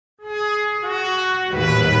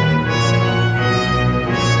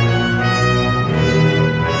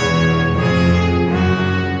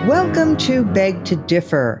Welcome to Beg to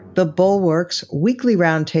Differ, the Bulwark's weekly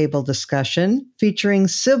roundtable discussion featuring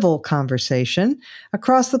civil conversation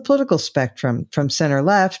across the political spectrum from center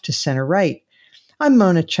left to center right. I'm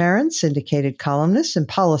Mona Charen, syndicated columnist and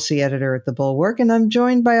policy editor at the Bulwark, and I'm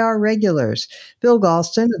joined by our regulars, Bill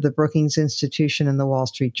Galston of the Brookings Institution and the Wall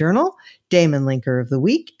Street Journal, Damon Linker of The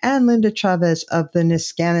Week, and Linda Chavez of the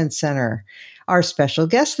Niskanen Center. Our special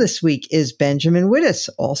guest this week is Benjamin Wittes,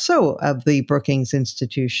 also of the Brookings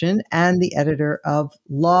Institution and the editor of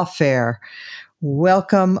Lawfare.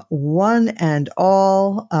 Welcome, one and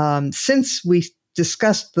all. Since we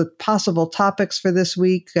discussed the possible topics for this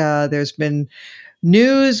week, there's been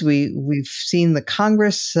news. We've seen the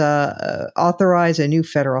Congress authorize a new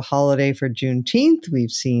federal holiday for Juneteenth.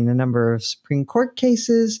 We've seen a number of Supreme Court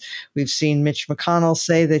cases. We've seen Mitch McConnell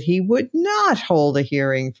say that he would not hold a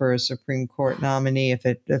hearing for a Supreme Court nominee if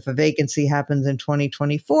a vacancy happens in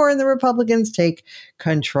 2024 and the Republicans take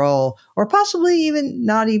control, or possibly even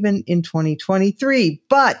not even in 2023.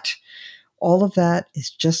 But all of that is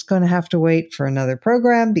just going to have to wait for another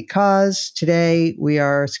program, because today we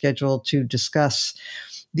are scheduled to discuss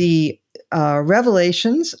the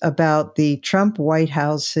revelations about the Trump White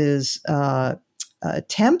House's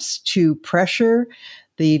attempts to pressure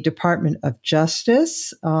the Department of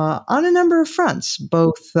Justice on a number of fronts,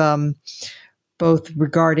 both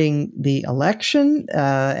regarding the election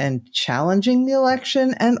and challenging the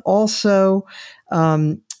election, and also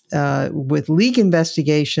with leak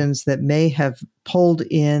investigations that may have pulled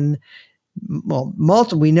in,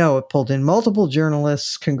 we know it pulled in multiple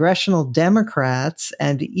journalists, congressional Democrats,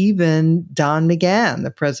 and even Don McGahn,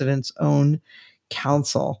 the president's own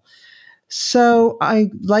counsel. So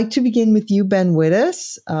I'd like to begin with you, Ben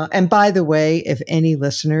Wittes. And by the way, if any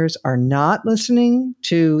listeners are not listening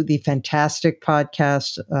to the fantastic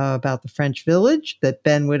podcast about the French Village that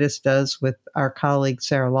Ben Wittes does with our colleague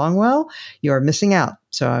Sarah Longwell, you are missing out.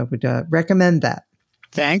 So I would recommend that.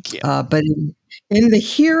 Thank you. But in the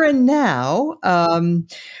here and now,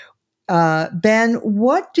 Ben,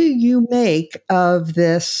 what do you make of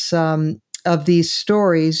this? Of these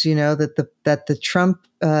stories, that the Trump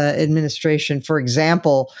administration, for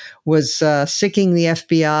example, was sicking the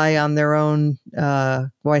FBI on their own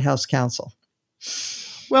White House counsel?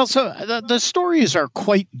 Well, so the stories are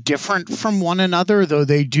quite different from one another, though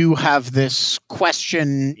they do have this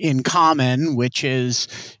question in common, which is,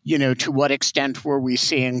 to what extent were we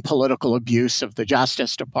seeing political abuse of the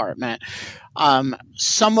Justice Department?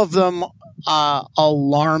 Some of them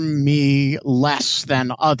alarm me less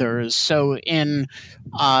than others. So in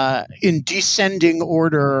descending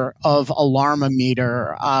order of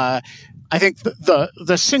alarmometer, I think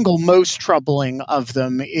the single most troubling of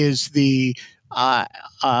them is the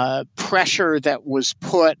pressure that was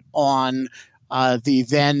put on the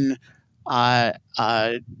then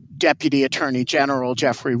Deputy Attorney General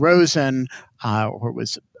Jeffrey Rosen,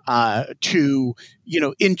 to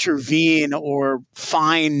intervene or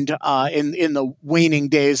find in the waning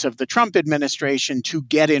days of the Trump administration to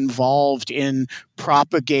get involved in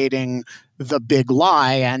propagating the big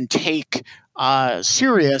lie and take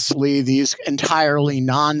seriously these entirely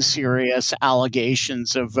non-serious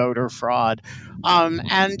allegations of voter fraud.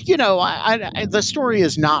 The story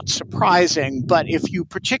is not surprising, but if you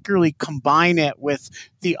particularly combine it with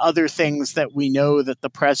the other things that we know that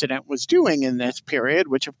the president was doing in this period,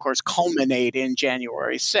 which of course culminate in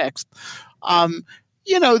January 6th,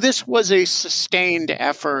 this was a sustained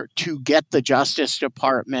effort to get the Justice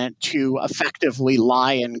Department to effectively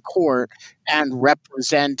lie in court and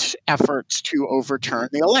represent efforts to overturn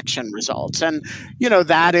the election results. And,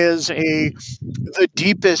 that is the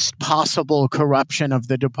deepest possible corruption of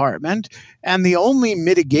the department. And the only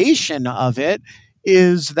mitigation of it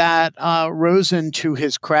is that Rosen, to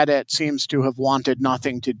his credit, seems to have wanted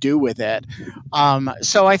nothing to do with it.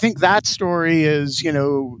 So I think that story is,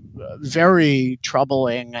 very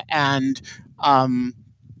troubling and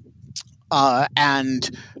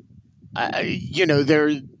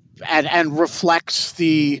reflects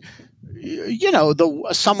the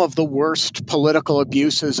some of the worst political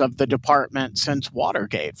abuses of the department since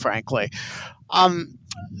Watergate, frankly.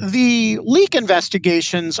 The leak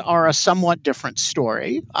investigations are a somewhat different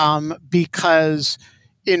story because,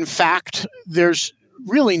 in fact, there's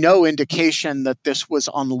really no indication that this was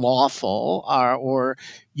unlawful or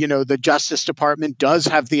the Justice Department does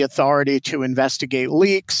have the authority to investigate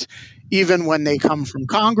leaks, even when they come from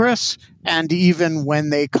Congress and even when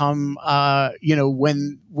they come,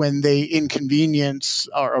 when they inconvenience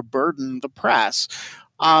or burden the press.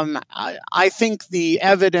 I think the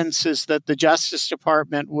evidence is that the Justice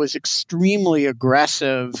Department was extremely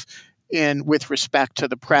aggressive with respect to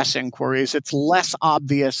the press inquiries. It's less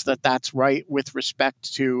obvious that that's right with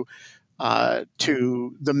respect to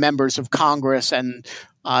the members of Congress and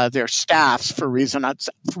their staffs for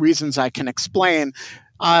reasons I can explain.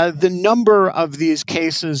 The number of these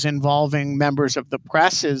cases involving members of the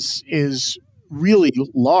press is really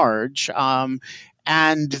large, and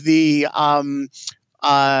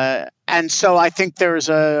so I think there's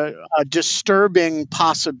a disturbing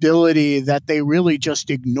possibility that they really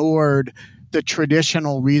just ignored the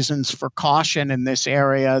traditional reasons for caution in this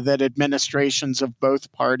area that administrations of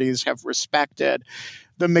both parties have respected.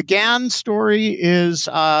 The McGahn story is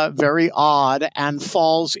very odd and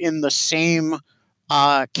falls in the same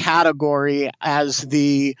category as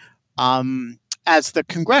the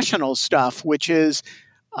congressional stuff, which is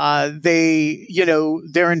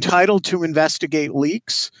they're entitled to investigate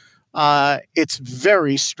leaks. It's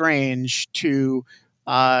very strange to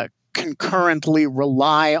concurrently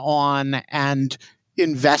rely on and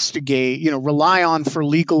investigate, rely on for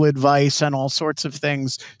legal advice and all sorts of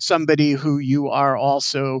things, somebody who you are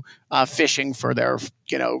also fishing for their,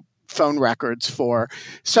 phone records for.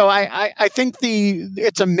 So I think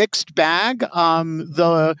it's a mixed bag.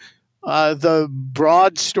 The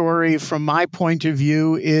broad story from my point of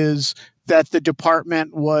view is that the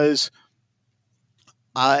department was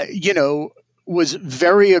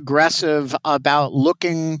very aggressive about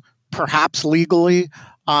looking perhaps legally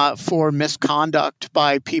for misconduct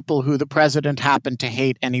by people who the president happened to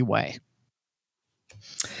hate anyway.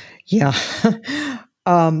 Yeah.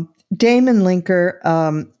 Damon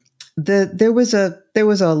Linker, there was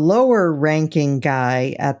a lower ranking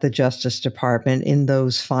guy at the Justice Department in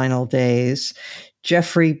those final days,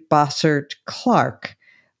 Jeffrey Bossert Clark,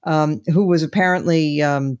 who was apparently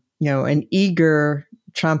an eager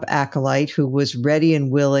Trump acolyte who was ready and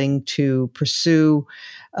willing to pursue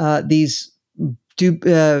these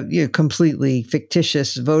completely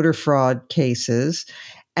fictitious voter fraud cases.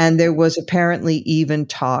 And there was apparently even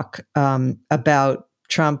talk about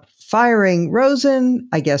Trump firing Rosen,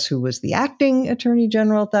 I guess, who was the acting attorney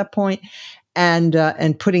general at that point, and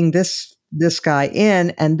putting this guy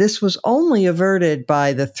in. And this was only averted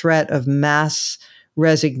by the threat of mass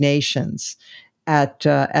resignations at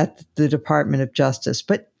the Department of Justice.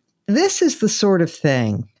 But this is the sort of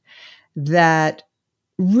thing that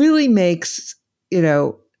really makes,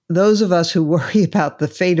 those of us who worry about the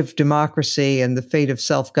fate of democracy and the fate of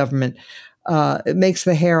self-government, it makes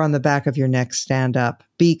the hair on the back of your neck stand up.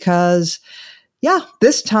 Because,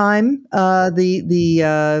 this time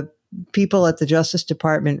the people at the Justice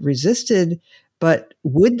Department resisted, but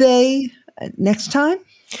would they next time?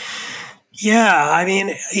 Yeah, I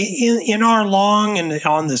mean, in our long and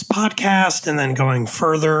on this podcast, and then going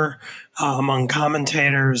further among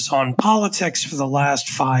commentators on politics for the last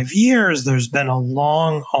 5 years, there's been a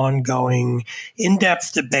long, ongoing,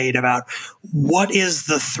 in-depth debate about what is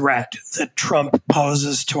the threat that Trump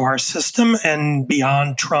poses to our system, and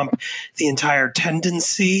beyond Trump, the entire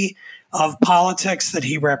tendency of politics that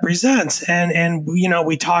he represents. And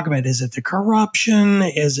we talk about, is it the corruption?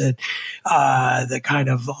 Is it the kind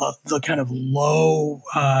of low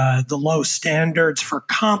standards for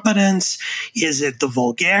competence? Is it the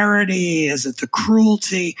vulgarity? Is it the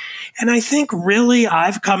cruelty? And I think really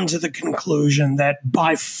I've come to the conclusion that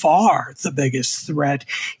by far the biggest threat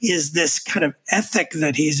is this kind of ethic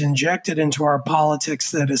that he's injected into our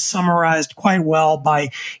politics that is summarized quite well by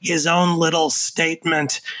his own little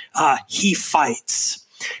statement, he fights.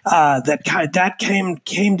 That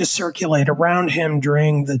came to circulate around him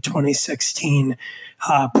during the 2016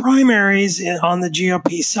 primaries on the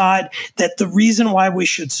GOP side, that the reason why we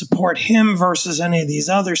should support him versus any of these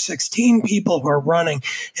other 16 people who are running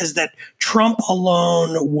is that Trump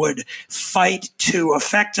alone would fight to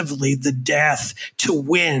effectively the death to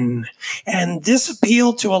win. And this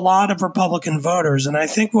appealed to a lot of Republican voters. And I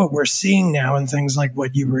think what we're seeing now in things like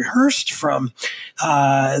what you rehearsed from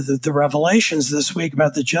the revelations this week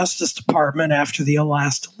about the Justice Department after the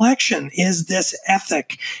last election is this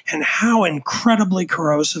ethic and how incredibly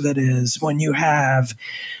corrosive it is when you have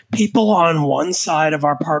people on one side of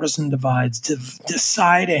our partisan divides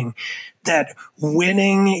deciding that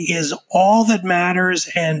winning is all that matters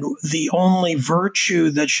and the only virtue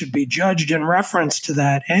that should be judged in reference to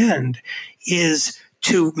that end is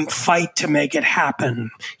to fight to make it happen.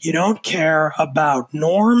 You don't care about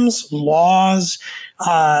norms, laws,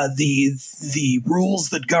 the rules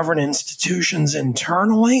that govern institutions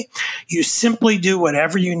internally. You simply do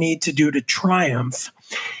whatever you need to do to triumph.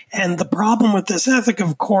 And the problem with this ethic,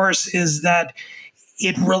 of course, is that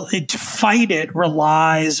to fight it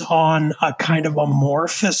relies on a kind of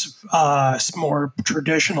amorphous, more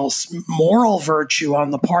traditional moral virtue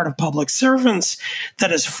on the part of public servants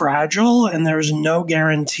that is fragile, and there's no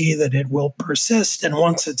guarantee that it will persist. And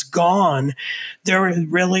once it's gone,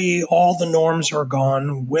 all the norms are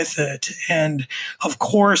gone with it. And of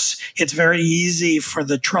course, it's very easy for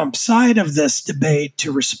the Trump side of this debate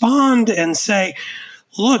to respond and say,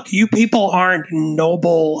 look, you people aren't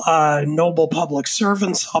noble public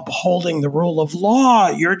servants upholding the rule of law.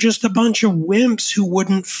 You're just a bunch of wimps who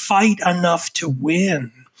wouldn't fight enough to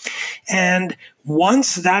win. And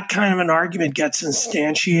once that kind of an argument gets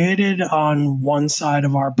instantiated on one side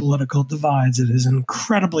of our political divides, it is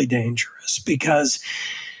incredibly dangerous because,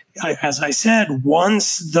 as I said,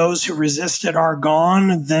 once those who resisted are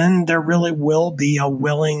gone, then there really will be a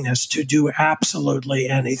willingness to do absolutely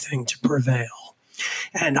anything to prevail.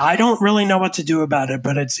 And I don't really know what to do about it,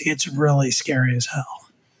 but it's really scary as hell.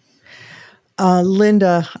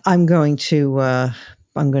 Linda, I'm going to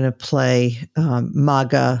play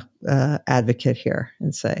MAGA advocate here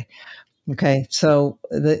and say, okay, so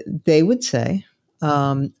they would say,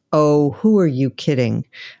 oh, who are you kidding?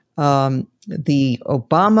 The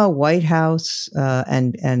Obama White House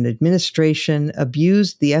and administration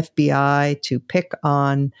abused the FBI to pick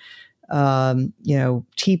on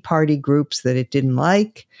Tea Party groups that it didn't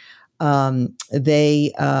like.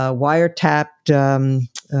 They wiretapped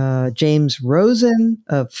James Rosen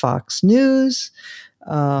of Fox News.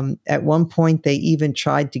 At one point, they even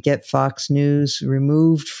tried to get Fox News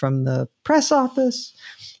removed from the press office.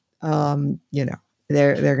 They're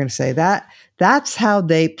going to say that's how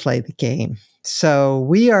they play the game. So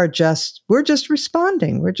we're just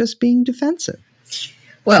responding. We're just being defensive.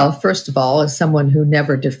 Well, first of all, as someone who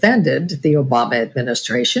never defended the Obama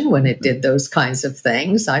administration when it did those kinds of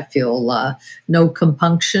things, I feel no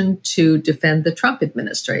compunction to defend the Trump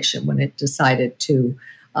administration when it decided to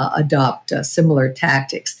adopt similar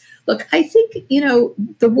tactics. Look, I think,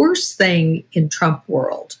 the worst thing in Trump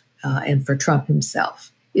world and for Trump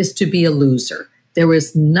himself is to be a loser. There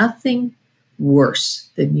is nothing worse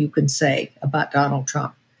than you can say about Donald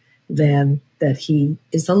Trump than that he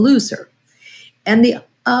is a loser. And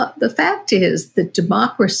the fact is that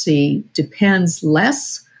democracy depends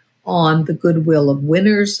less on the goodwill of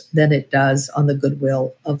winners than it does on the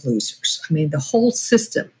goodwill of losers. I mean, the whole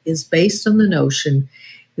system is based on the notion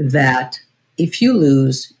that if you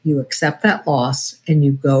lose, you accept that loss and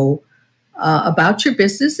you go about your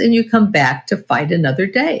business and you come back to fight another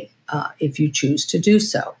day if you choose to do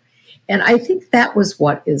so. And I think that was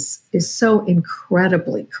what is so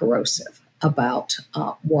incredibly corrosive about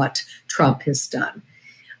what Trump has done.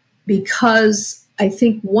 Because I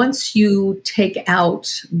think once you take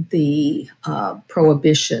out the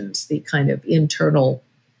prohibitions, the kind of internal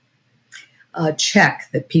check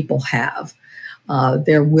that people have,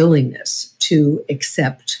 their willingness to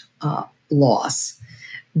accept loss,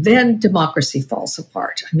 then democracy falls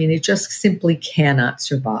apart. I mean, it just simply cannot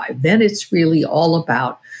survive. Then it's really all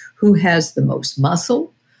about who has the most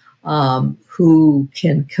muscle, who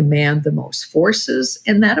can command the most forces.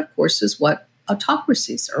 And that, of course, is what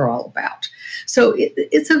autocracies are all about. So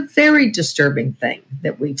it's a very disturbing thing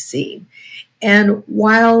that we've seen. And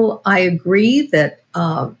while I agree that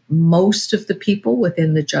most of the people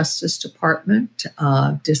within the Justice Department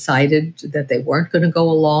decided that they weren't going to go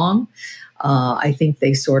along, I think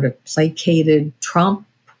they sort of placated Trump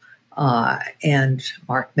and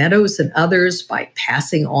Mark Meadows and others by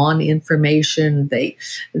passing on information.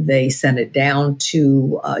 They sent it down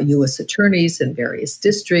to U.S. attorneys in various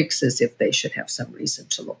districts as if they should have some reason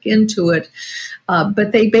to look into it.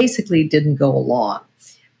 But they basically didn't go along.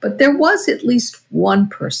 But there was at least one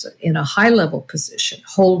person in a high-level position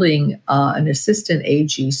holding an assistant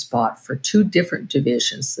AG spot for two different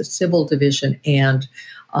divisions, the civil division and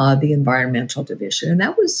the environmental division. And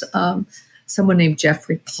that was someone named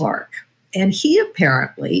Jeffrey Clark. And he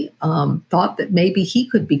apparently thought that maybe he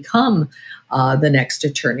could become the next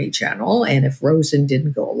attorney general. And if Rosen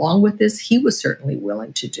didn't go along with this, he was certainly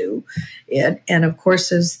willing to do it. And of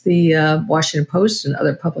course, as the Washington Post and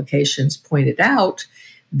other publications pointed out,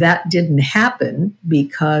 that didn't happen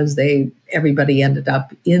because everybody ended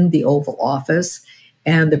up in the Oval Office,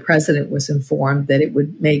 and the president was informed that it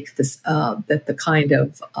would make this that the kind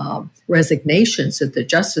of resignations at the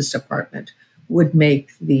Justice Department would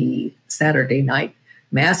make the Saturday night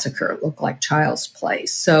massacre look like child's play.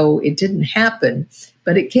 So it didn't happen,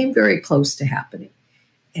 but it came very close to happening.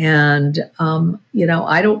 And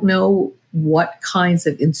I don't know what kinds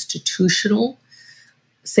of institutional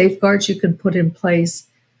safeguards you can put in place,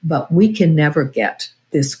 but we can never get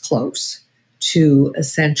this close to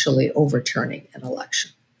essentially overturning an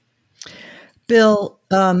election. Bill,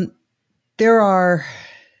 there are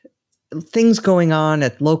things going on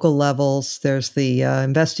at local levels. There's the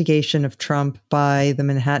investigation of Trump by the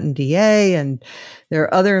Manhattan DA, and there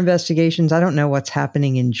are other investigations. I don't know what's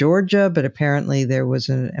happening in Georgia, but apparently there was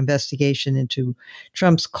an investigation into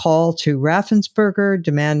Trump's call to Raffensperger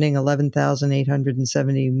demanding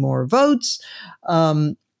 11,870 more votes.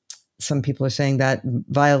 Some people are saying that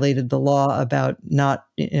violated the law about not,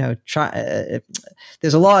 there's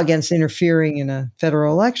a law against interfering in a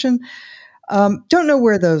federal election. Don't know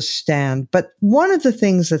where those stand, but one of the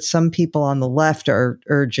things that some people on the left are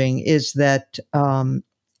urging is that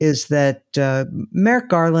Merrick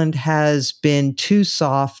Garland has been too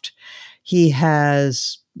soft. He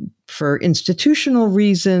has, for institutional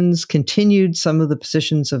reasons, continued some of the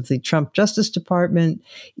positions of the Trump Justice Department,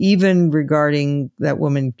 even regarding that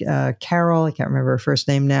woman, Carol, I can't remember her first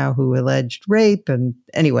name now, who alleged rape. And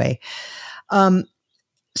anyway, but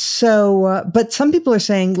some people are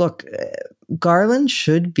saying, look, Garland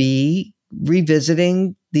should be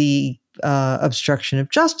revisiting the obstruction of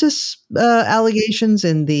justice allegations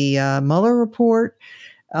in the Mueller report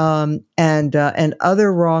and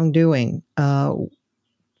other wrongdoing.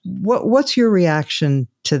 What's your reaction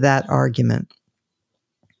to that argument?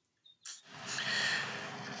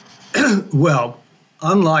 Well,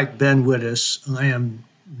 unlike Ben Wittes, I am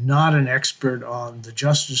not an expert on the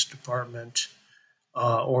Justice Department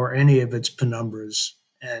or any of its penumbras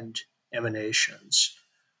and emanations.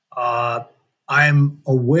 I'm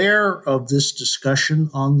aware of this discussion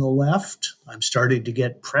on the left. I'm starting to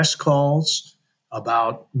get press calls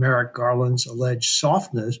about Merrick Garland's alleged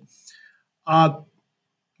softness.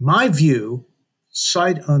 My view,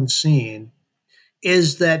 sight unseen,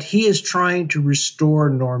 is that he is trying to restore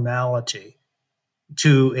normality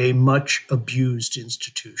to a much abused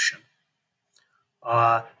institution.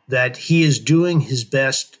 That he is doing his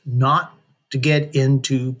best not to get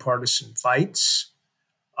into partisan fights,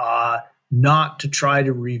 not to try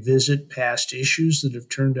to revisit past issues that have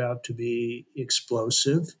turned out to be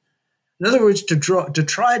explosive. In other words, to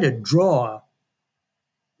try to draw,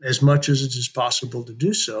 as much as it is possible to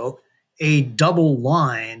do so, a double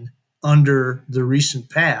line under the recent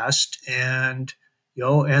past, and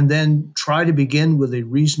then try to begin with a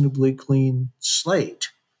reasonably clean slate.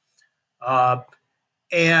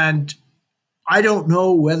 And I don't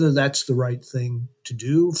know whether that's the right thing to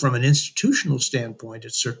do. From an institutional standpoint,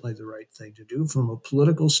 it's certainly the right thing to do. From a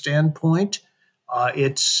political standpoint,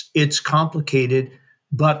 it's complicated,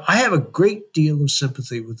 but I have a great deal of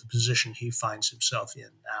sympathy with the position he finds himself in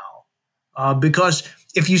now. Because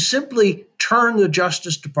if you simply turn the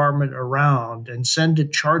Justice Department around and send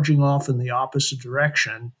it charging off in the opposite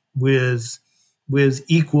direction with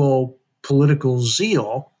equal political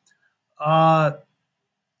zeal,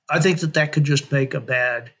 I think that could just make a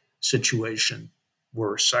bad situation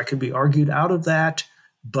worse. I could be argued out of that,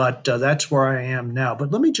 but that's where I am now.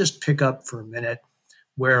 But let me just pick up for a minute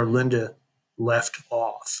where Linda left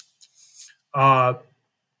off.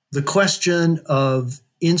 The question of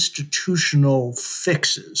institutional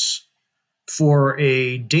fixes for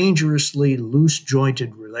a dangerously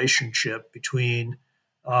loose-jointed relationship between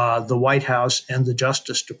the White House and the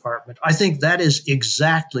Justice Department. I think that is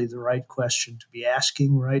exactly the right question to be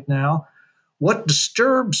asking right now. What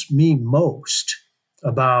disturbs me most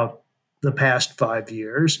about the past 5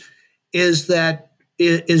 years is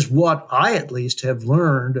what I at least have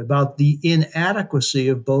learned about the inadequacy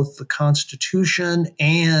of both the Constitution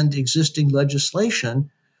and existing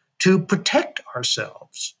legislation to protect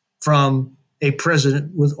ourselves from a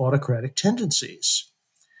president with autocratic tendencies.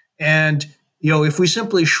 And if we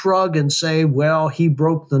simply shrug and say, well, he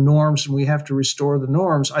broke the norms and we have to restore the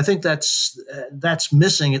norms, I think that's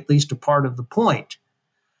missing at least a part of the point.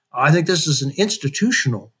 I think this is an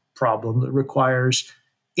institutional problem that requires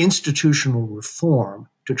institutional reform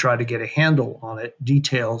to try to get a handle on it.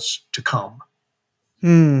 Details to come.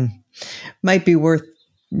 Might be worth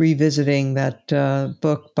revisiting that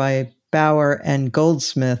book by Bauer and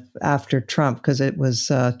Goldsmith after Trump, because it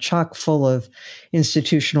was chock full of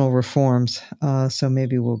institutional reforms. So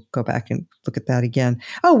maybe we'll go back and look at that again.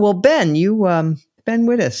 Oh, well, Ben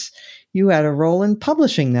Wittes, you had a role in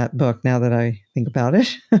publishing that book, now that I think about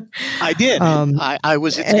it. I did. I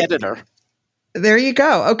was its editor. There you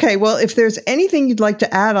go. Okay, well, if there's anything you'd like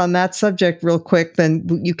to add on that subject real quick, then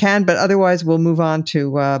you can, but otherwise we'll move on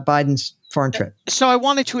to Biden's foreign trip. So I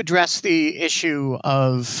wanted to address the issue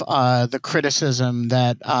of the criticism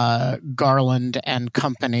that Garland and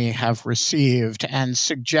company have received and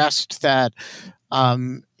suggest that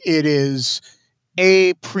it is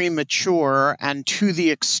premature, and to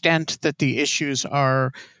the extent that the issues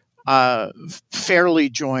are fairly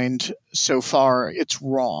joined so far, it's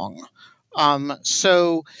wrong.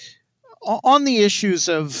 So on the issues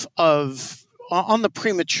of on the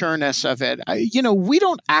prematureness of it, we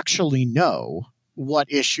don't actually know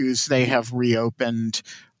what issues they have reopened,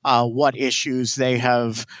 what issues they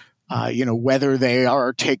have, whether they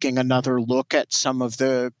are taking another look at some of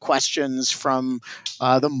the questions from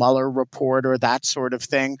the Mueller report or that sort of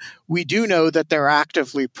thing. We do know that they're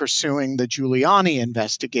actively pursuing the Giuliani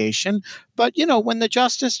investigation. But, when the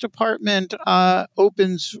Justice Department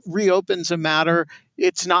reopens a matter,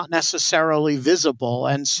 it's not necessarily visible.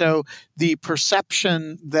 And so the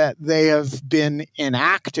perception that they have been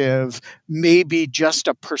inactive may be just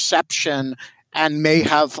a perception and may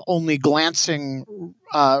have only glancing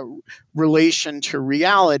relation to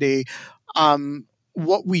reality.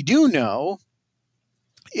 What we do know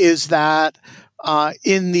is that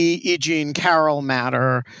in the E. Jean Carroll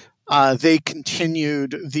matter, they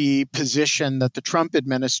continued the position that the Trump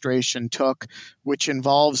administration took, which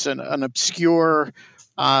involves an obscure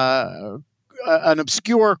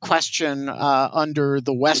question under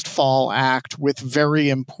the Westfall Act with very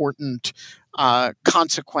important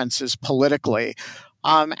consequences politically.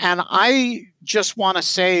 And I just want to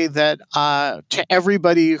say that to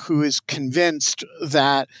everybody who is convinced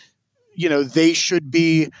that, they should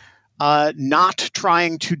be not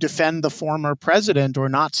trying to defend the former president or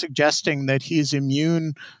not suggesting that he's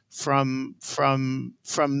immune from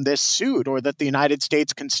this suit or that the United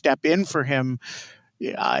States can step in for him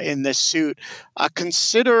in this suit.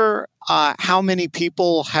 Consider how many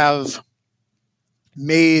people have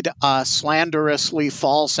made slanderously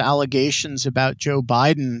false allegations about Joe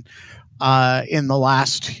Biden in the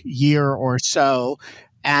last year or so.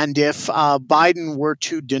 And if Biden were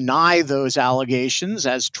to deny those allegations,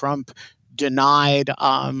 as Trump denied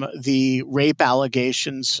the rape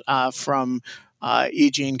allegations from E.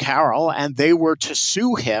 Jean Carroll, and they were to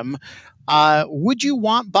sue him, would you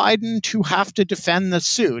want Biden to have to defend the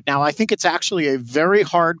suit? Now, I think it's actually a very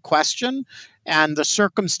hard question, and the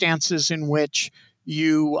circumstances in which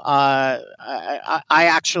I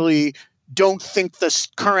actually don't think the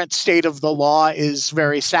current state of the law is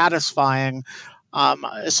very satisfying.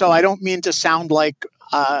 So I don't mean to sound like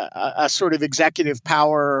a sort of executive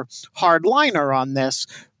power hardliner on this,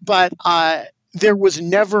 but there was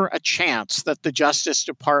never a chance that the Justice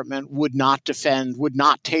Department would not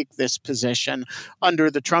take this position under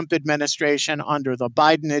the Trump administration, under the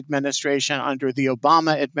Biden administration, under the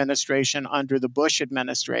Obama administration, under the Bush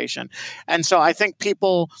administration. And so I think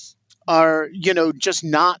people are, just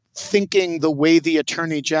not thinking the way the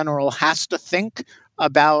Attorney General has to think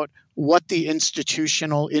about what the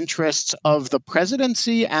institutional interests of the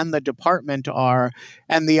presidency and the department are,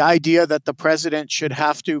 and the idea that the president should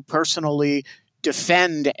have to personally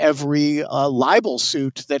defend every libel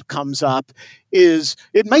suit that comes up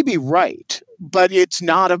it may be right, but it's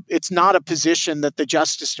not a position that the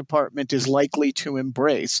Justice Department is likely to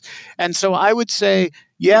embrace. And so I would say,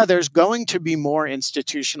 yeah, there's going to be more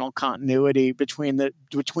institutional continuity between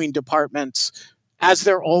departments, as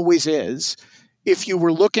there always is. If you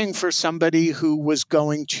were looking for somebody who was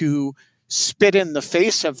going to spit in the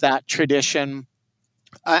face of that tradition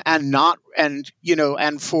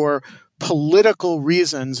and for political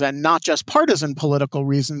reasons, and not just partisan political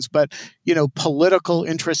reasons, but, political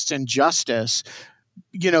interests in justice,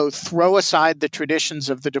 throw aside the traditions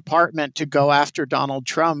of the department to go after Donald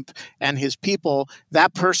Trump and his people,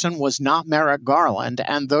 that person was not Merrick Garland.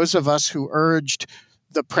 And those of us who urged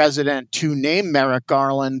the president to name Merrick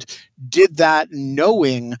Garland did that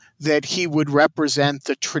knowing that he would represent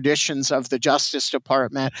the traditions of the Justice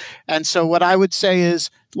Department. And so what I would say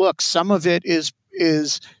is, look, some of it is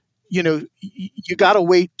you got to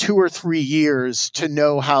wait 2 or 3 years to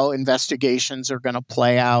know how investigations are going to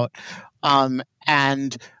play out.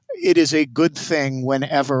 And it is a good thing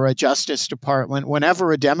whenever a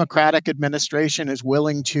Democratic administration is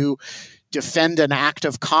willing to defend an act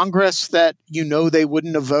of Congress that they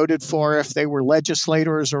wouldn't have voted for if they were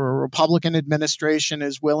legislators, or a Republican administration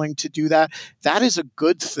is willing to do that. That is a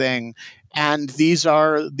good thing. And these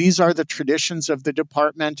are the traditions of the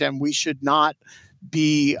department, and we should not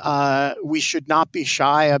be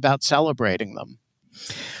shy about celebrating them.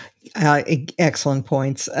 Excellent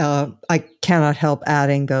points. I cannot help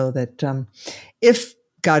adding, though, that if,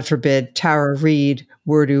 God forbid, Tara Reade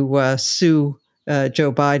were to sue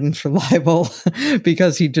Joe Biden for libel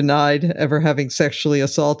because he denied ever having sexually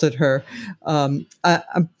assaulted her, I'm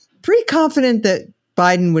pretty confident that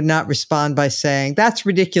Biden would not respond by saying, "That's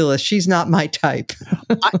ridiculous. She's not my type."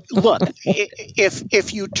 Look,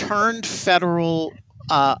 if you turned federal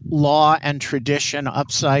law and tradition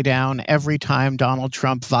upside down every time Donald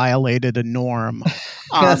Trump violated a norm,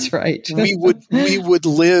 that's right. we would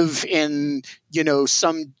live in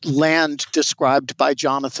some land described by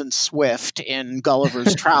Jonathan Swift in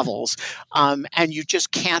Gulliver's Travels, and you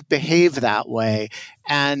just can't behave that way.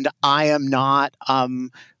 And I am not.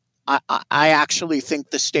 I actually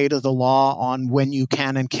think the state of the law on when you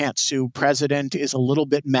can and can't sue president is a little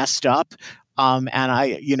bit messed up. And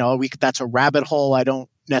that's a rabbit hole I don't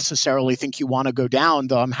necessarily think you want to go down,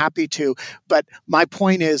 though I'm happy to. But my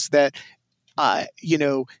point is that,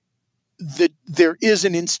 there is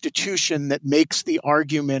an institution that makes the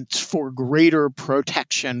argument for greater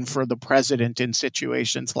protection for the president in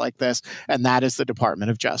situations like this, and that is the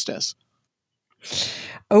Department of Justice.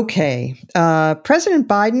 Okay. President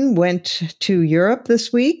Biden went to Europe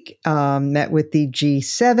this week, met with the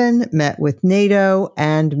G7, met with NATO,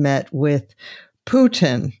 and met with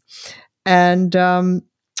Putin. And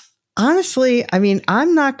honestly, I mean,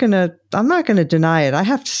 I'm not gonna deny it. I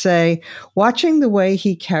have to say, watching the way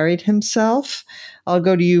he carried himself, I'll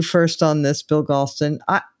go to you first on this, Bill Galston.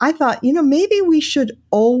 I thought, maybe we should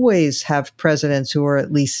always have presidents who are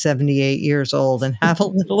at least 78 years old and have a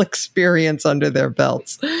little experience under their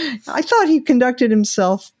belts. I thought he conducted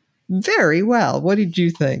himself very well. What did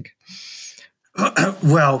you think?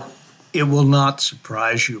 Well, it will not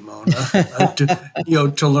surprise you, Mona,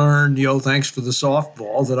 to learn, thanks for the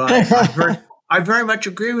softball, that I very much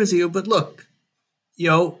agree with you. But look,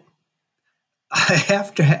 I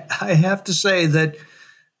have to say that,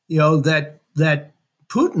 that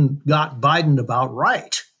Putin got Biden about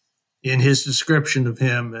right in his description of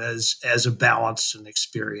him as a balanced and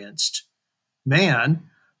experienced man,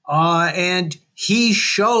 and he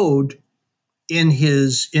showed in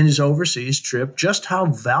his overseas trip just how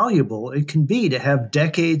valuable it can be to have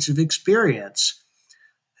decades of experience,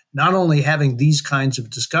 not only having these kinds of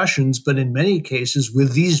discussions, but in many cases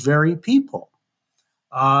with these very people,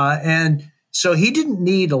 and so he didn't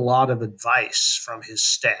need a lot of advice from his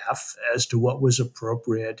staff as to what was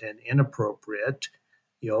appropriate and inappropriate.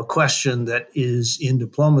 A question that is in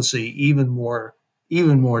diplomacy even more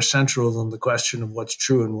central than the question of what's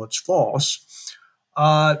true and what's false.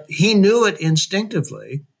 He knew it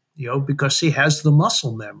instinctively, because he has the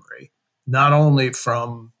muscle memory, not only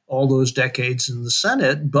from all those decades in the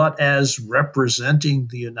Senate, but as representing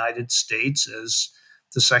the United States as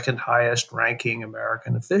the second highest ranking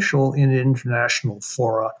American official in international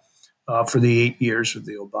fora for the 8 years of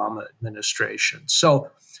the Obama administration.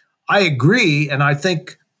 So I agree. And I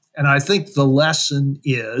think the lesson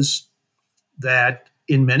is that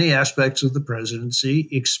in many aspects of the presidency,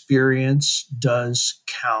 experience does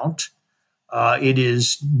count. It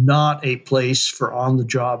is not a place for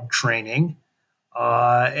on-the-job training.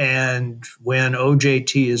 And when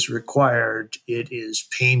OJT is required, it is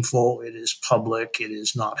painful, it is public, it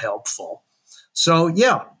is not helpful. So,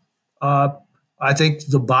 I think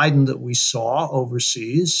the Biden that we saw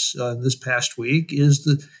overseas this past week is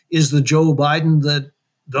the Joe Biden that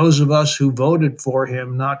those of us who voted for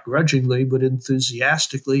him, not grudgingly, but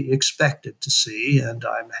enthusiastically expected to see. And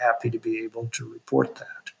I'm happy to be able to report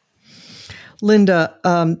that. Linda,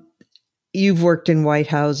 you've worked in White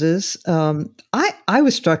Houses. I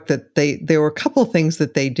was struck that there were a couple of things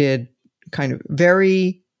that they did kind of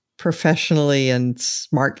very professionally and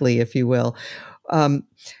smartly, if you will,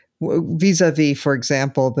 vis-a-vis, for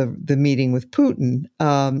example, the meeting with Putin.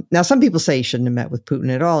 Now, some people say you shouldn't have met with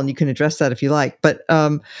Putin at all, and you can address that if you like. But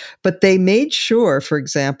they made sure, for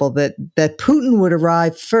example, that Putin would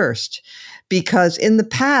arrive first. Because in the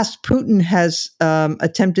past, Putin has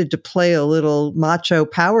attempted to play a little macho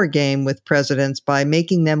power game with presidents by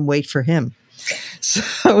making them wait for him.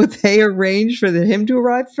 So they arranged for him to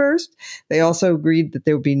arrive first. They also agreed that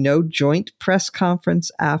there would be no joint press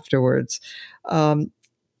conference afterwards.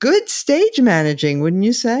 Good stage managing, wouldn't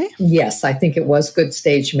you say? Yes, I think it was good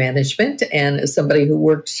stage management. And as somebody who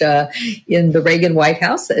worked in the Reagan White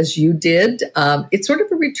House, as you did, it's sort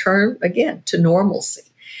of a return, again, to normalcy.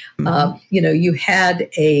 Mm-hmm. You had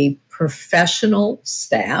a professional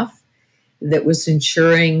staff that was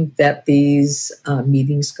ensuring that these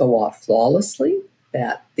meetings go off flawlessly,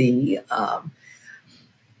 that the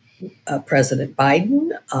President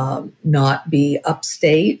Biden not be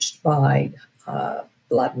upstaged by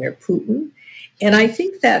Vladimir Putin. And I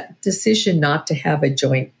think that decision not to have a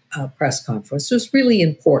joint press conference was really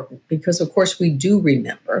important because, of course, we do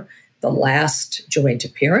remember the last joint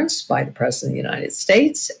appearance by the President of the United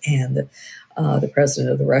States and the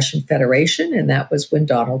President of the Russian Federation, and that was when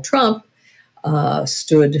Donald Trump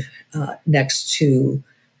stood next to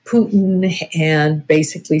Putin and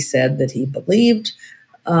basically said that he believed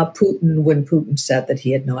Putin when Putin said that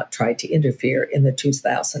he had not tried to interfere in the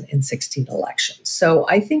 2016 elections. So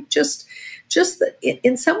I think just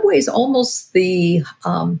in some ways, almost I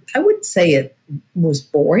wouldn't say it was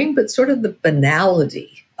boring, but sort of the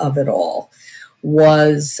banality of it all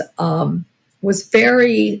was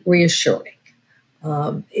very reassuring.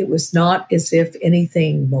 It was not as if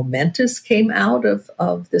anything momentous came out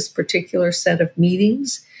of this particular set of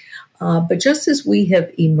meetings. But just as we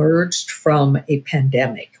have emerged from a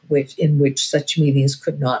pandemic, in which such meetings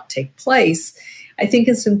could not take place, I think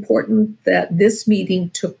it's important that this meeting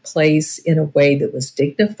took place in a way that was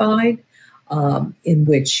dignified, in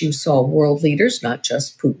which you saw world leaders, not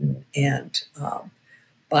just Putin and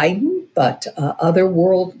Biden, but other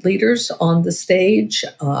world leaders on the stage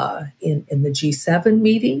in the G7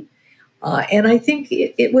 meeting. And I think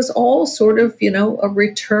it was all sort of, a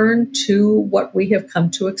return to what we have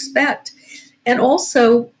come to expect. And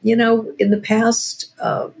also, in the past,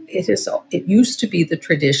 it used to be the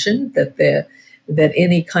tradition that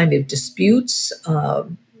any kind of disputes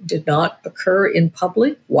did not occur in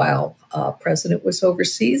public while president was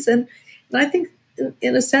overseas. And I think,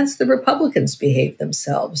 in a sense, the Republicans behaved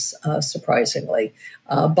themselves surprisingly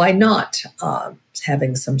by not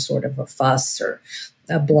having some sort of a fuss or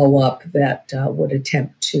a blow up that would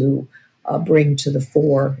attempt to bring to the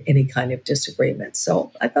fore any kind of disagreement.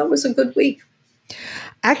 So I thought it was a good week.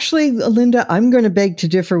 Actually, Linda, I'm going to beg to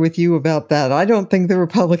differ with you about that. I don't think the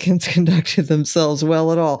Republicans conducted themselves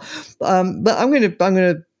well at all. But I'm going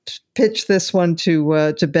to pitch this one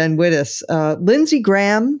to Ben Wittes. Lindsey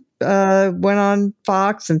Graham went on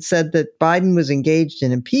Fox and said that Biden was engaged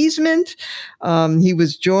in appeasement. He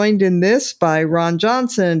was joined in this by Ron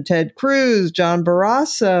Johnson, Ted Cruz, John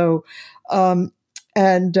Barrasso,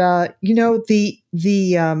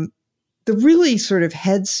 the really sort of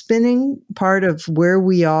head spinning part of where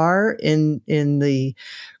we are in the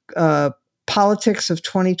politics of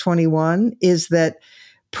 2021 is that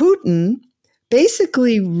Putin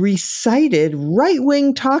basically recited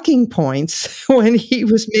right-wing talking points when he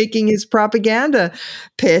was making his propaganda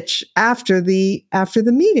pitch after the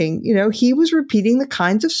meeting. He was repeating the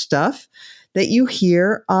kinds of stuff that you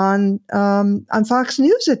hear on Fox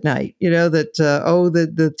News at night.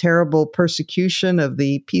 The terrible persecution of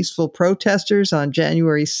the peaceful protesters on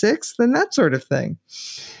January 6th and that sort of thing.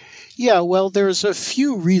 Yeah, well, there's a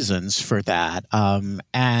few reasons for that,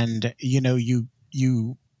 and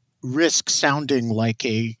you risk sounding like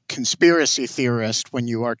a conspiracy theorist when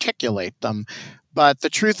you articulate them. But the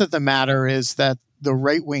truth of the matter is that the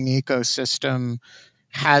right-wing ecosystem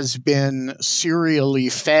has been serially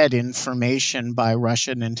fed information by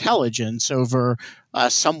Russian intelligence over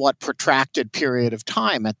a somewhat protracted period of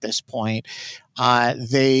time at this point.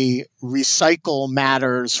 They recycle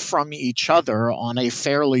matters from each other on a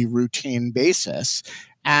fairly routine basis.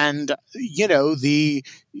 And, the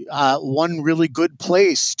one really good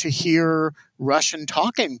place to hear Russian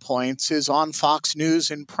talking points is on Fox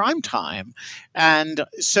News in prime time. And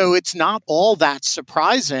so it's not all that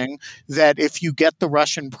surprising that if you get the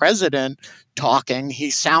Russian president talking,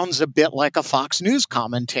 he sounds a bit like a Fox News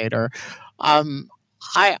commentator. And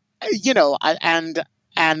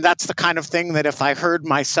that's the kind of thing that if I heard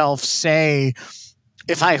myself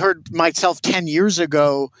 10 years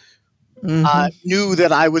ago, knew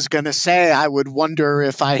that I was going to say, I would wonder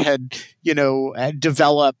if I had,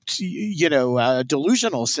 developed, a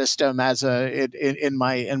delusional system in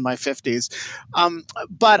my 50s.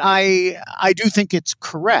 But I do think it's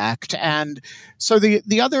correct. And so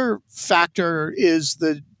the other factor is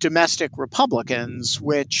the domestic Republicans,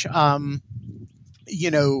 which,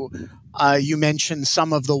 you mentioned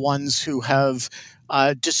some of the ones who have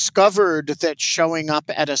discovered that showing up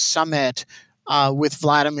at a summit with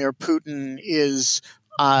Vladimir Putin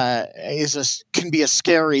can be a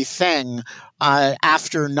scary thing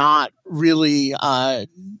after not really after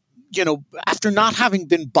not having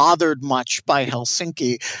been bothered much by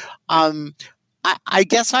Helsinki. I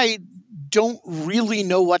guess I don't really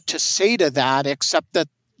know what to say to that, except that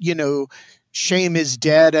shame is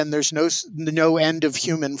dead and there's no end of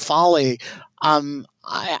human folly. I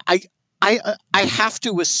have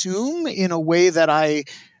to assume in a way that I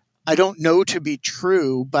don't know to be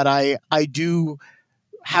true, but I do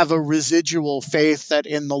have a residual faith that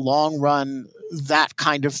in the long run, that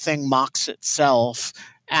kind of thing mocks itself.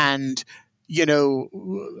 And,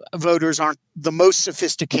 voters aren't the most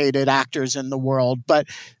sophisticated actors in the world, but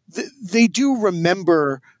they do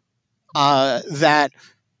remember that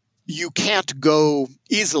you can't go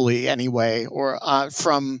easily anyway, or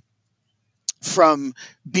from from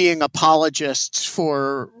being apologists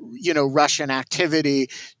for, Russian activity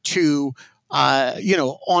to,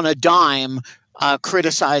 on a dime,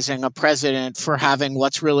 criticizing a president for having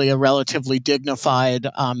what's really a relatively dignified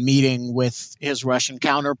meeting with his Russian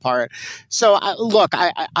counterpart. So, look,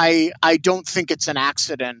 I don't think it's an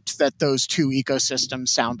accident that those two ecosystems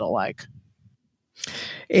sound alike.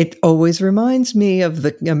 It always reminds me of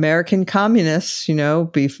the American communists,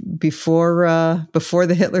 before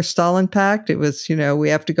the Hitler-Stalin Pact. It was, we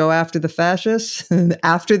have to go after the fascists. And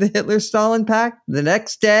after the Hitler-Stalin Pact, the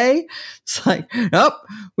next day, it's like, nope,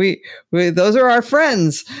 we those are our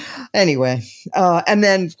friends. Anyway, and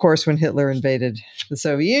then, of course, when Hitler invaded the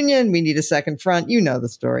Soviet Union, we need a second front. You know the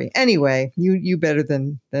story. Anyway, you better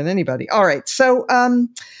than anybody. All right, so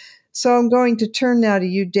I'm going to turn now to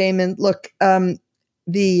you, Damon. Look, there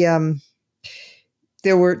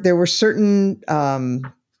were certain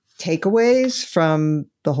takeaways from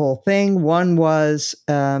the whole thing. One was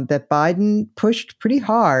that Biden pushed pretty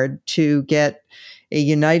hard to get a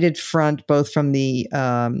united front, both from the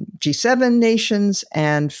G7 nations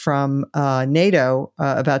and from NATO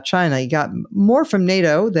about China. He got more from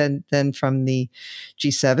NATO than from the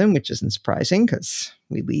G7, which isn't surprising because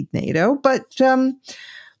we lead NATO. But some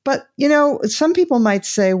people might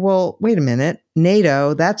say, well, wait a minute,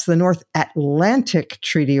 NATO, that's the North Atlantic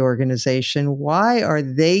Treaty Organization. Why are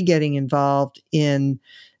they getting involved in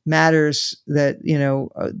matters that,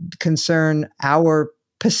 concern our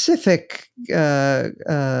Pacific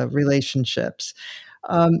relationships?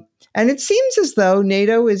 And it seems as though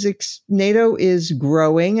NATO is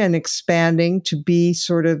growing and expanding to be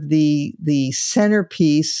sort of the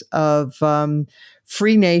centerpiece of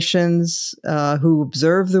free nations who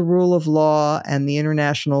observe the rule of law and the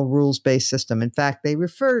international rules-based system. In fact, they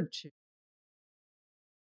referred to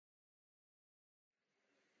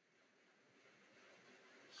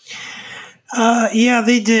yeah,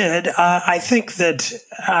 they did. I think that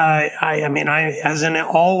as in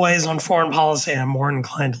always on foreign policy, I'm more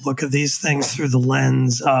inclined to look at these things through the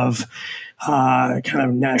lens of kind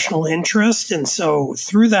of national interest. And so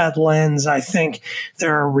through that lens, I think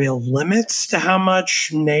there are real limits to how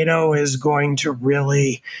much NATO is going to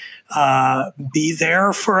really be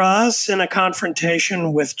there for us in a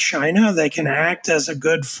confrontation with China. They can act as a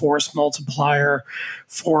good force multiplier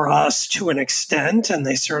for us to an extent, and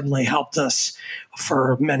they certainly helped us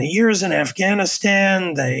for many years in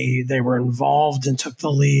Afghanistan. They were involved and took the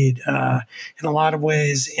lead in a lot of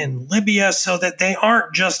ways in Libya, so that they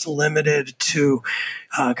aren't just limited to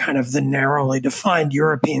kind of the narrowly defined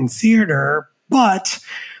European theater, but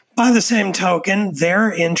by the same token,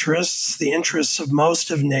 their interests, the interests of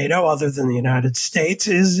most of NATO, other than the United States,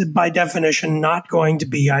 is by definition not going to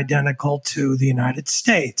be identical to the United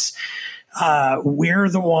States. We're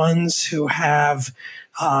the ones who have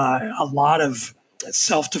a lot of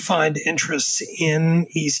self-defined interests in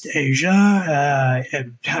East Asia,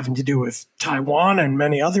 having to do with Taiwan and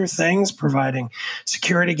many other things, providing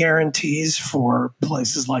security guarantees for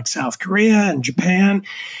places like South Korea and Japan.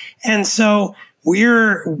 And so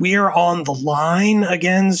we're on the line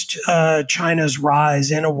against China's rise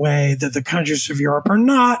in a way that the countries of Europe are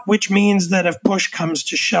not, which means that if push comes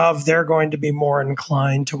to shove, they're going to be more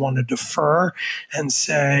inclined to want to defer and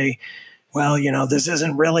say, well, this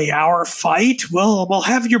isn't really our fight. We'll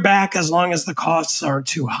have your back as long as the costs aren't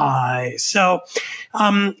too high. So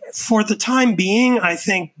for the time being, I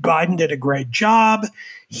think Biden did a great job.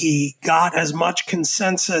 He got as much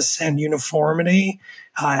consensus and uniformity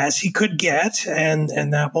as he could get, and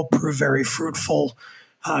that will prove very fruitful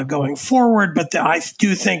going forward. But I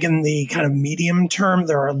do think in the kind of medium term,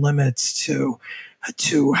 there are limits to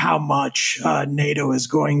how much NATO is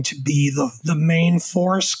going to be the main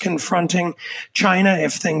force confronting China.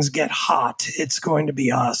 If things get hot, it's going to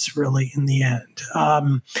be us, really, in the end.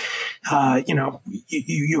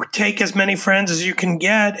 You take as many friends as you can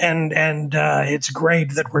get, and it's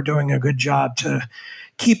great that we're doing a good job to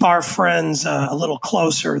keep our friends a little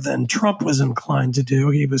closer than Trump was inclined to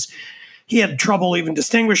do. He had trouble even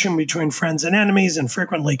distinguishing between friends and enemies and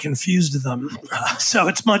frequently confused them. So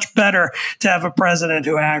it's much better to have a president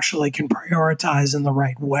who actually can prioritize in the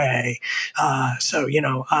right way.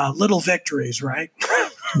 Little victories, right?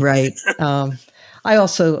 Right. I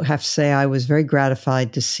also have to say I was very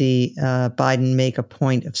gratified to see Biden make a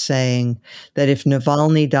point of saying that if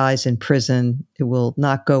Navalny dies in prison, it will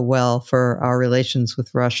not go well for our relations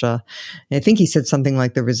with Russia. And I think he said something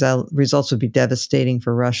like the results would be devastating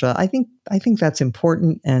for Russia. I think I think that's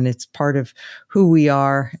important, and it's part of who we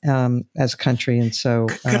are as a country. And so,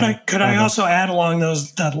 could I also add along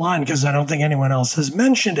that line, because I don't think anyone else has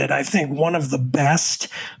mentioned it. I think one of the best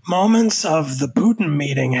moments of the Putin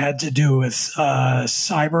meeting had to do with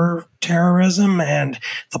cyber terrorism and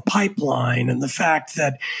the pipeline, and the fact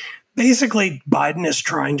that basically Biden is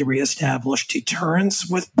trying to reestablish deterrence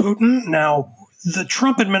with Putin. Now, the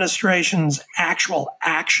Trump administration's actual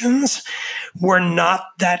actions were not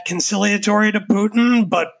that conciliatory to Putin,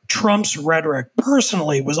 but Trump's rhetoric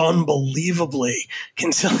personally was unbelievably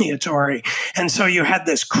conciliatory. And so you had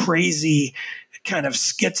this crazy kind of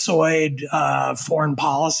schizoid foreign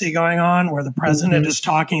policy going on, where the president is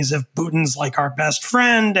talking as if Putin's like our best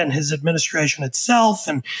friend, and his administration itself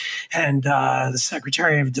and the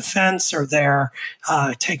Secretary of Defense are there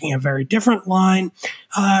taking a very different line.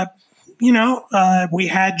 We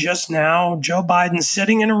had just now Joe Biden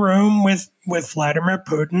sitting in a room with Vladimir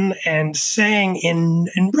Putin and saying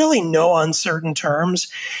in really no uncertain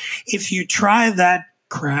terms, if you try that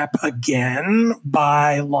crap again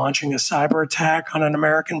by launching a cyber attack on an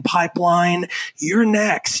American pipeline, you're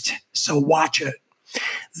next. So watch it.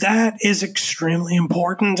 That is extremely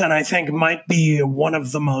important, and I think might be one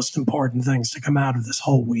of the most important things to come out of this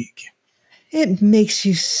whole week. It makes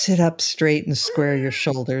you sit up straight and square your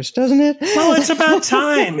shoulders, doesn't it? Well, it's about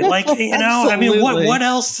time. I mean, what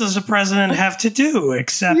else does a president have to do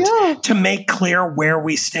except to make clear where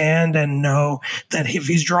we stand and know that if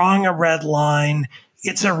he's drawing a red line,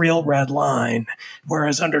 it's a real red line.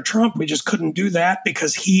 Whereas under Trump, we just couldn't do that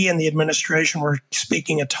because he and the administration were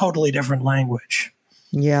speaking a totally different language.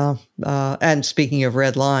 Yeah. And speaking of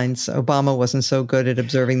red lines, Obama wasn't so good at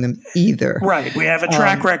observing them either. Right. We have a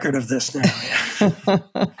track record of this now.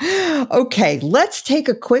 Okay. Let's take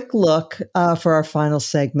a quick look for our final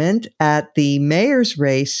segment at the mayor's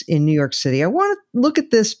race in New York City. I want to look at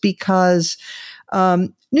this because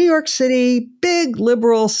New York City, big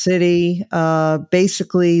liberal city,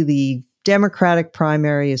 basically the Democratic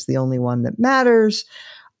primary is the only one that matters.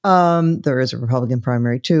 There is a Republican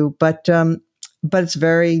primary too, but it's a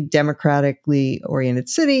very democratically oriented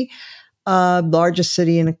city, largest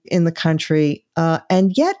city in the country.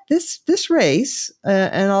 And yet this race,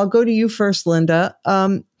 and I'll go to you first, Linda,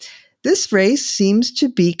 this race seems to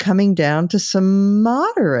be coming down to some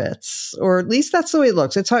moderates, or at least that's the way it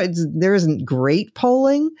looks. It's hard. There isn't great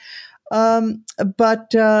polling, but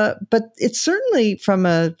it's certainly from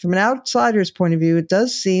an outsider's point of view, it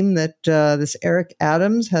does seem that this Eric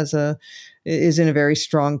Adams is in a very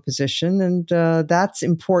strong position. And that's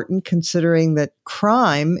important considering that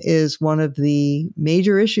crime is one of the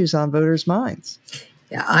major issues on voters' minds.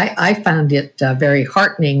 Yeah, I found it very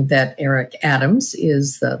heartening that Eric Adams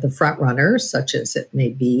is the front runner, such as it may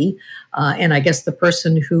be. And I guess the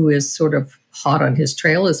person who is sort of hot on his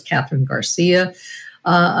trail is Catherine Garcia,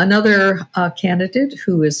 another candidate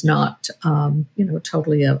who is not,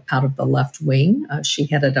 totally out of the left wing. She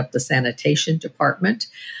headed up the sanitation department.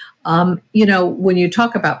 When you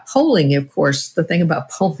talk about polling, of course, the thing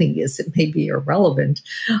about polling is it may be irrelevant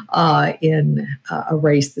in a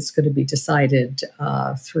race that's going to be decided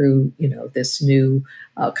through, this new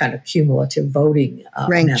kind of cumulative voting.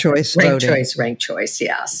 Ranked choice voting. Ranked choice,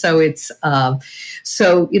 yeah. So it's,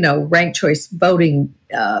 ranked choice voting,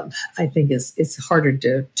 I think it's harder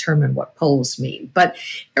to determine what polls mean. But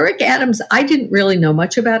Eric Adams, I didn't really know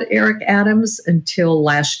much about Eric Adams until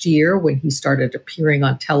last year when he started appearing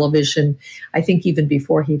on television, I think even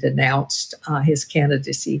before he'd announced his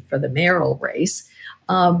candidacy for the mayoral race.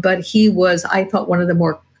 But he was, I thought, one of the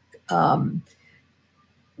more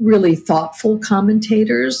really thoughtful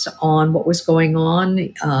commentators on what was going on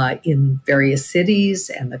in various cities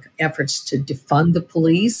and the efforts to defund the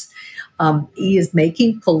police. He is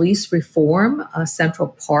making police reform a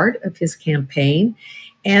central part of his campaign.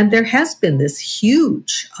 And there has been this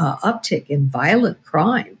huge uptick in violent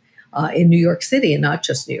crime in New York City, and not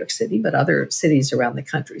just New York City, but other cities around the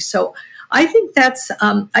country. So I think that's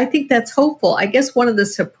hopeful. I guess one of the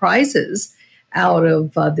surprises out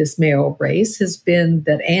of this mayoral race has been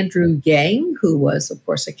that Andrew Yang, who was, of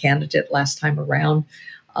course, a candidate last time around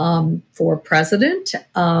for president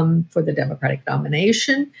for the Democratic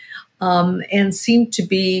nomination, and seemed to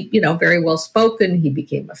be, very well spoken. He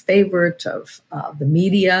became a favorite of the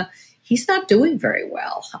media. He's not doing very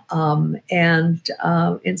well. And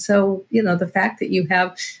so, the fact that you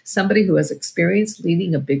have somebody who has experience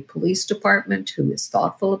leading a big police department, who is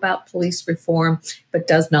thoughtful about police reform, but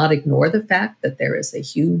does not ignore the fact that there is a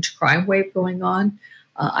huge crime wave going on,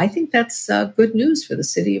 I think that's good news for the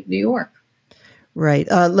city of New York. Right.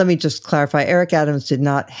 Let me just clarify. Eric Adams did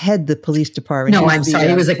not head the police department. No, I'm sorry.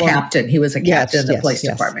 He was a captain. He was a captain in the police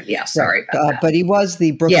department. Yeah, sorry about that. But he was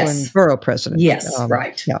the Brooklyn borough president. Yes,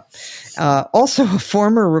 right. Yeah. Also a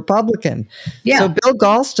former Republican. Yeah. So Bill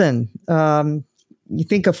Galston, you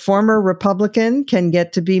think a former Republican can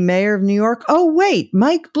get to be mayor of New York? Oh, wait,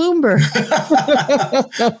 Mike Bloomberg.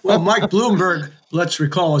 Well, Mike Bloomberg, let's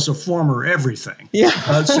recall, is a former everything. Yeah.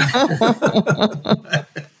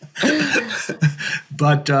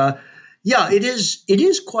 But it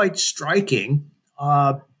is quite striking.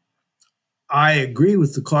 I agree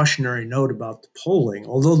with the cautionary note about the polling,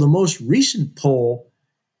 although the most recent poll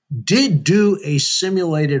did do a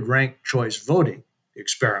simulated ranked choice voting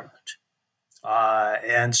experiment.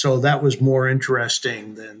 And so that was more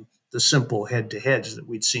interesting than the simple head-to-heads that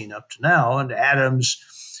we'd seen up to now. And Adams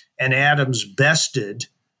bested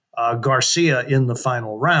Garcia in the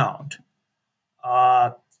final round.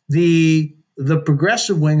 The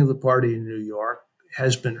progressive wing of the party in New York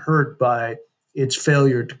has been hurt by its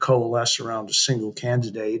failure to coalesce around a single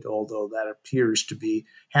candidate, although that appears to be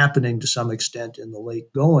happening to some extent in the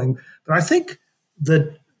late going. But I think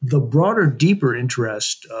that the broader, deeper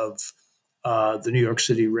interest of the New York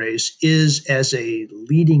City race is as a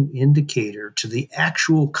leading indicator to the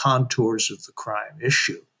actual contours of the crime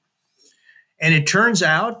issue. And it turns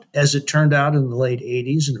out, as it turned out in the late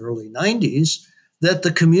 80s and early 90s, that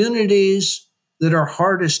the communities that are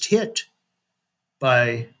hardest hit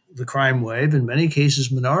by the crime wave, in many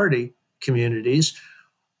cases minority communities,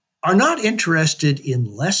 are not interested in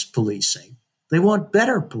less policing. They want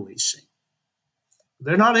better policing.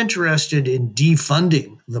 They're not interested in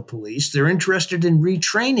defunding the police. They're interested in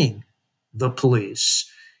retraining the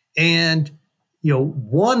police. And,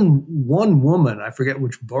 one woman, I forget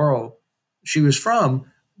which borough she was from,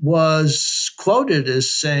 was quoted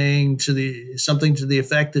as saying something to the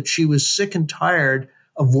effect that she was sick and tired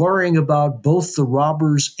of worrying about both the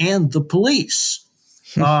robbers and the police.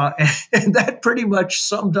 And that pretty much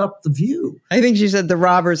summed up the view. I think she said the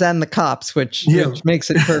robbers and the cops, which makes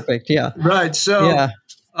it perfect. Yeah. Right. So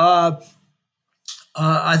I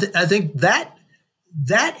think that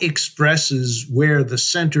expresses where the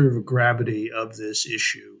center of gravity of this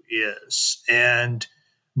issue is. And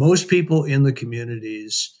most people in the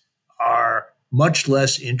communities are much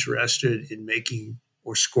less interested in making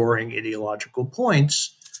or scoring ideological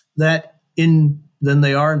points than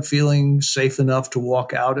they are in feeling safe enough to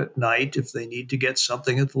walk out at night if they need to get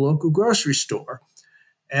something at the local grocery store.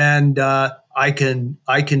 And I can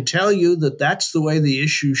tell you that that's the way the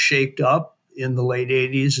issue shaped up in the late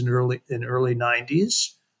 80s and early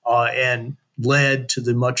 90s, and led to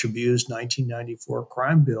the much abused 1994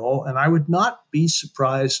 crime bill. And I would not be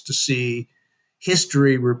surprised to see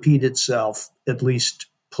history repeat itself, at least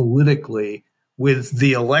politically, with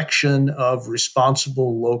the election of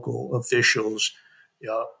responsible local officials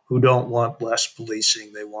who don't want less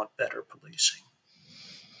policing, they want better policing.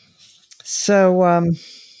 So,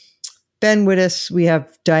 Ben Wittes, we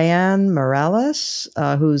have Diane Morales,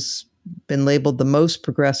 who's been labeled the most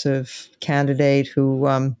progressive candidate, who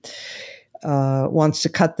wants to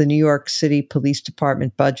cut the New York City Police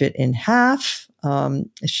Department budget in half.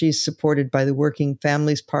 She's supported by the Working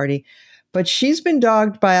Families Party, but she's been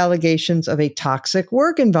dogged by allegations of a toxic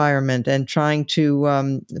work environment and trying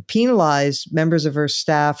to penalize members of her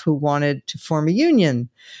staff who wanted to form a union,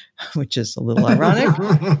 which is a little ironic. At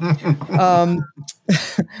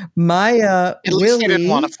least they didn't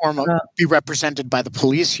want to be represented by the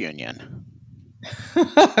police union.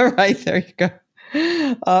 Right, there you go.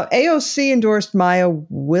 AOC endorsed Maya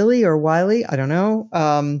Wiley, I don't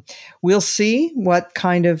know. We'll see what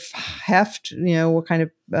kind of heft, what kind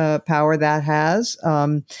of power that has.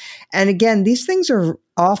 And again, these things are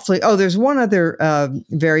awfully, there's one other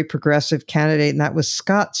very progressive candidate, and that was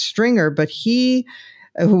Scott Stringer, but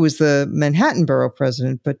who was the Manhattan borough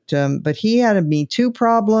president, but he had a Me Too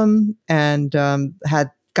problem and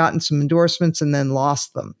had gotten some endorsements and then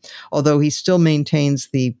lost them, although he still maintains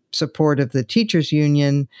the support of the teachers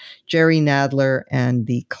union, Jerry Nadler, and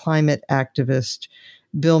the climate activist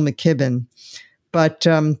Bill McKibben. But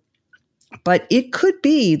it could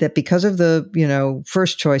be that because of the,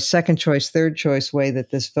 first choice, second choice, third choice way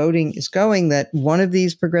that this voting is going, that one of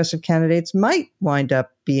these progressive candidates might wind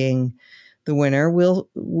up being the winner.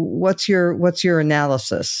 What's your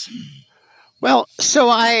analysis? Well,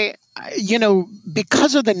 so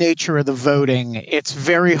because of the nature of the voting, it's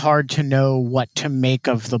very hard to know what to make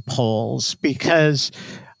of the polls because,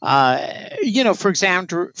 for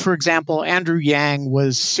example, Andrew Yang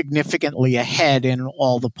was significantly ahead in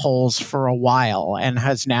all the polls for a while and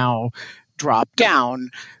has now dropped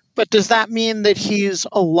down. But does that mean that he's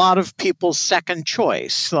a lot of people's second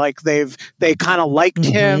choice? Like they kind of liked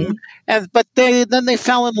him, but then they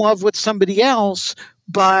fell in love with somebody else.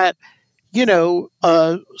 But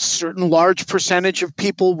a certain large percentage of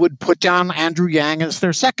people would put down Andrew Yang as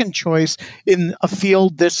their second choice. In a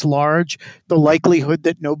field this large, the likelihood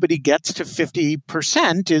that nobody gets to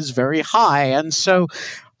 50% is very high. And so,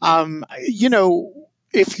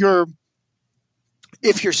 if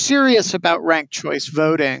you're serious about ranked choice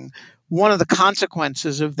voting, one of the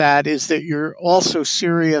consequences of that is that you're also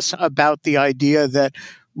serious about the idea that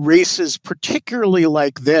races, particularly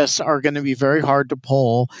like this, are going to be very hard to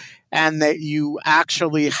poll, and that you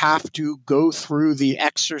actually have to go through the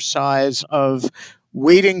exercise of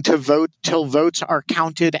waiting to vote till votes are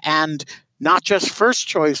counted, and not just first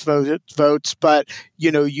choice votes, but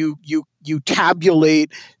you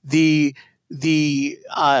tabulate the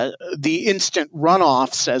instant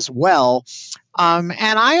runoffs as well. And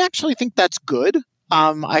I actually think that's good.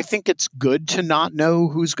 I think it's good to not know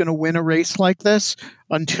who's going to win a race like this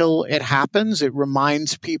until it happens. It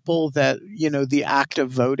reminds people that, the act of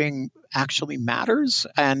voting actually matters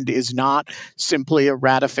and is not simply a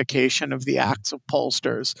ratification of the acts of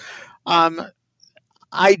pollsters.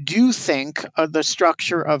 I do think the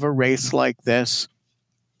structure of a race like this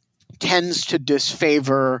tends to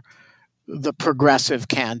disfavor the progressive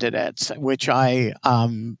candidates, which I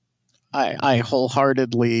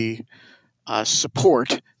wholeheartedly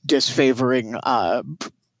support disfavoring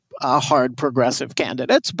hard progressive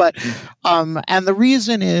candidates. But and the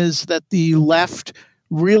reason is that the left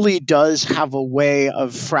really does have a way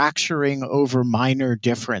of fracturing over minor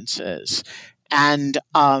differences, and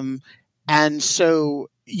so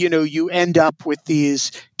you end up with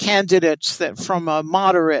these candidates that from a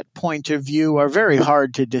moderate point of view are very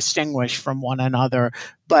hard to distinguish from one another,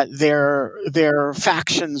 but their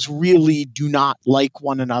factions really do not like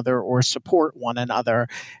one another or support one another.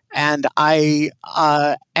 And I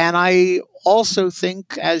also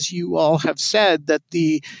think, as you all have said, that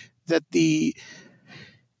the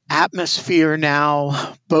atmosphere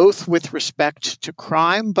now, both with respect to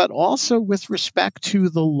crime, but also with respect to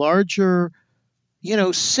the larger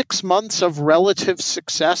 6 months of relative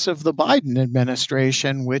success of the Biden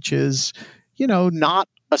administration, which is, not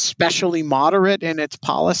especially moderate in its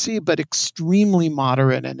policy, but extremely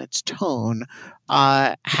moderate in its tone,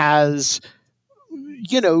 has,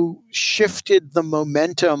 shifted the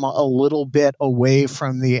momentum a little bit away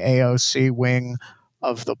from the AOC wing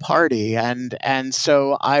of the party. And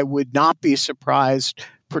so I would not be surprised,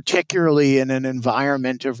 particularly in an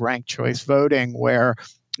environment of ranked choice voting where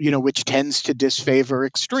which tends to disfavor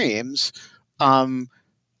extremes.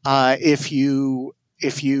 If you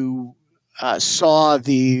saw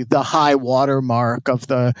the high watermark of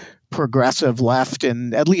the progressive left,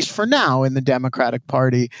 and at least for now in the Democratic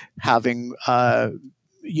Party, having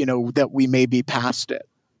that we may be past it.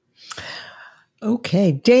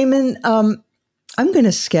 Okay, Damon. I'm going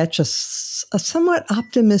to sketch a somewhat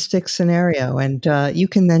optimistic scenario, and you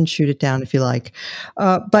can then shoot it down if you like.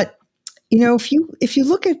 But if you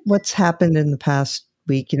look at what's happened in the past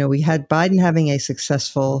week, we had Biden having a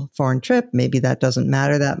successful foreign trip. Maybe that doesn't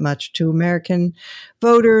matter that much to American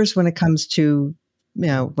voters when it comes to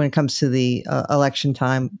the election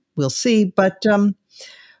time. We'll see. But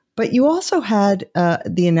you also had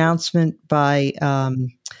the announcement by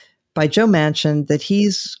Joe Manchin that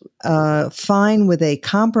he's fine with a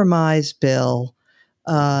compromise bill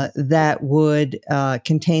that would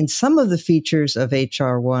contain some of the features of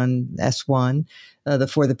H.R. S1, the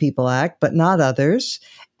For the People Act, but not others.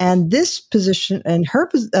 And this position, and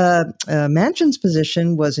Manchin's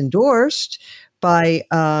position, was endorsed by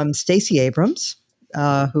Stacey Abrams,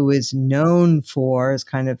 who is known as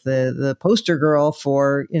kind of the poster girl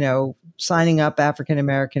for signing up African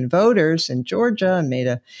American voters in Georgia, and made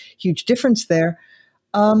a huge difference there.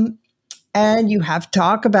 And you have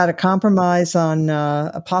talk about a compromise on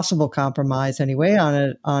a possible compromise anyway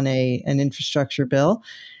on an infrastructure bill.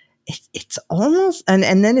 It's almost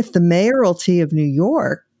and then if the mayoralty of New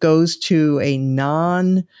York goes to a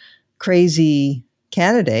non-crazy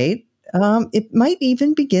candidate, it might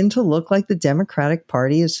even begin to look like the Democratic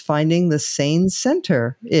Party is finding the sane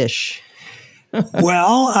center-ish.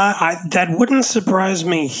 Well, that wouldn't surprise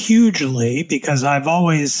me hugely, because I've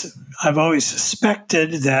always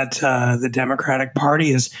suspected that the Democratic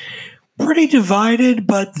Party is pretty divided,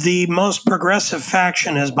 but the most progressive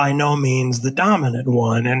faction is by no means the dominant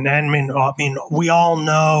one. And I mean, we all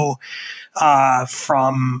know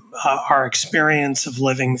from our experience of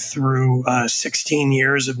living through 16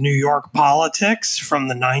 years of New York politics from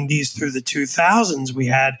the 90s through the 2000s, we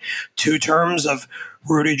had 2 terms of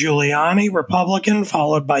Rudy Giuliani, Republican,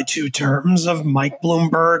 followed by 2 terms of Mike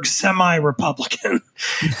Bloomberg, semi-Republican.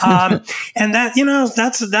 And that,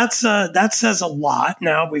 that says a lot.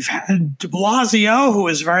 Now we've had de Blasio, who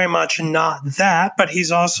is very much not that, but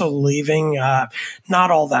he's also leaving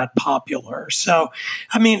not all that popular. So,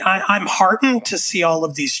 I mean, I'm heartened to see all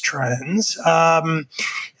of these trends.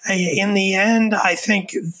 In the end, I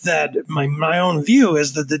think that my own view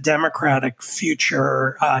is that the Democratic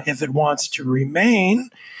future, if it wants to remain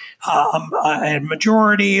a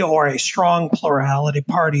majority or a strong plurality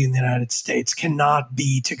party in the United States, cannot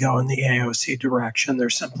be to go in the AOC direction. There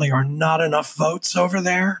simply are not enough votes over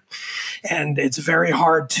there. And it's very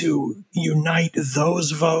hard to unite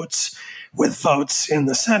those votes with votes in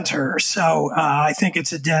the center. So I think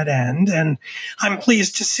it's a dead end, and I'm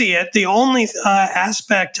pleased to see it. The only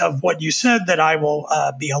aspect of what you said that I will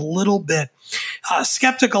be a little bit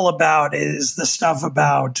skeptical about is the stuff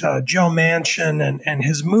about Joe Manchin and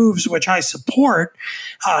his moves, which I support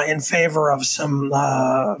in favor of some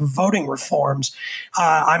voting reforms.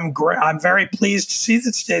 I'm very pleased to see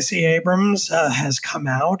that Stacey Abrams has come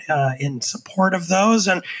out in support of those.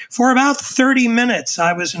 And for about 30 minutes,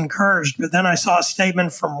 I was encouraged. But then I saw a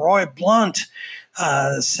statement from Roy Blunt,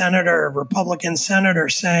 Republican senator,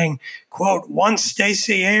 saying, quote, once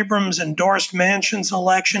Stacey Abrams endorsed Manchin's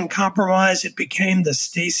election compromise, it became the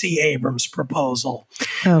Stacey Abrams proposal.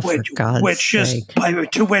 Oh, for God's sake.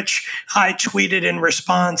 To which I tweeted in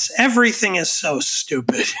response, everything is so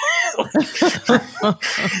stupid.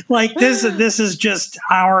 Like this is just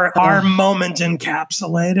our moment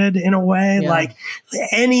encapsulated in a way. Yeah. Like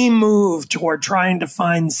any move toward trying to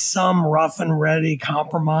find some rough and ready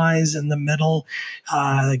compromise in the middle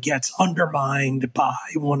gets undermined by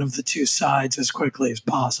one of the two sides as quickly as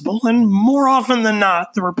possible, and more often than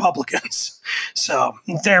not, the Republicans. So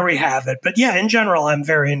there we have it. But yeah, in general, I'm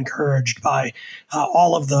very encouraged by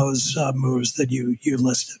all of those moves that you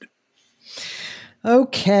listed.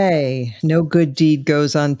 Okay. No good deed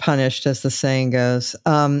goes unpunished, as the saying goes.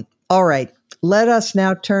 All right. Let us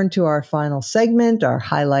now turn to our final segment, our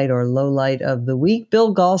highlight or lowlight of the week.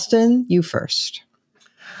 Bill Galston, you first.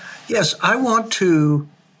 Yes, I want to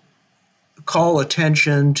call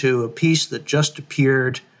attention to a piece that just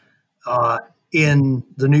appeared in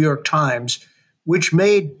the New York Times, which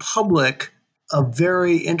made public a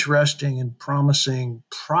very interesting and promising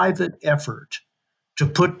private effort to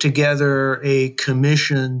put together a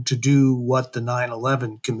commission to do what the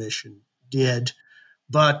 9/11 Commission did,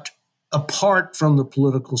 but apart from the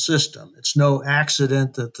political system. It's no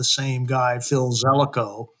accident that the same guy, Phil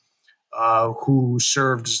Zelikow, who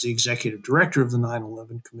served as the executive director of the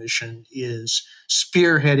 9/11 Commission, is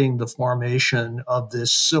spearheading the formation of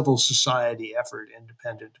this civil society effort,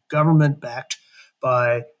 independent of government, backed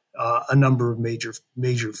by a number of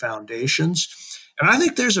major foundations. And I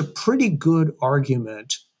think there's a pretty good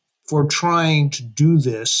argument for trying to do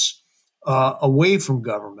this away from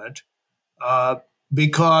government,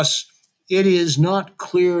 because it is not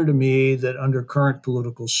clear to me that under current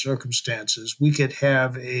political circumstances, we could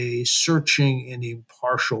have a searching and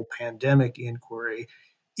impartial pandemic inquiry,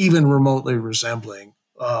 even remotely resembling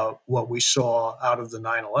what we saw out of the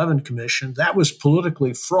 9/11 Commission. That was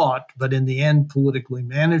politically fraught, but in the end, politically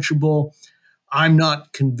manageable. I'm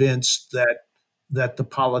not convinced that the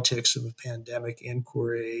politics of a pandemic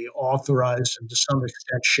inquiry, authorized and to some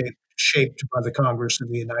extent shaped by the Congress of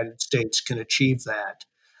the United States, can achieve that.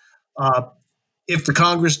 If the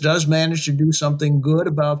Congress does manage to do something good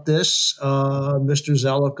about this, Mr.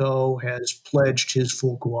 Zelikow has pledged his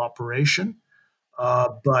full cooperation.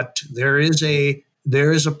 But there is a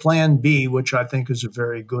plan B, which I think is a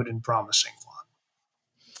very good and promising one.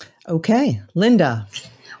 Okay, Linda.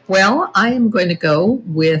 Well, I am going to go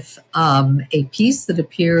with a piece that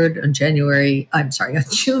appeared on June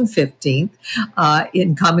 15th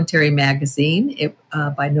in Commentary Magazine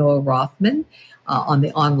by Noah Rothman on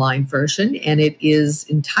the online version. And it is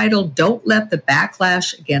entitled, Don't Let the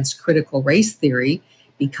Backlash Against Critical Race Theory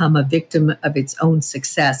Become a Victim of Its Own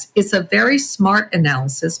Success. It's a very smart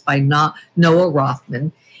analysis by Noah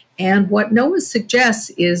Rothman. And what Noah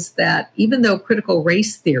suggests is that even though critical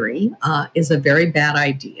race theory is a very bad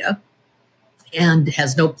idea and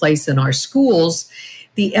has no place in our schools,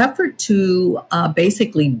 the effort to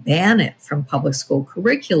basically ban it from public school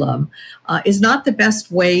curriculum is not the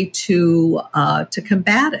best way to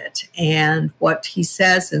combat it. And what he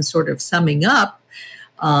says, in sort of summing up,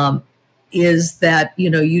 is that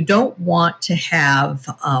you don't want to have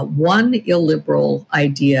one illiberal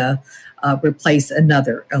idea replace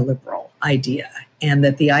another illiberal idea, and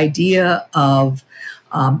that the idea of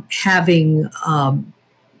having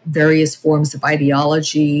various forms of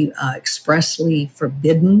ideology expressly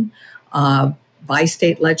forbidden by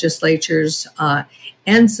state legislatures,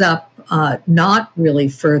 ends up not really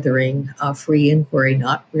furthering free inquiry,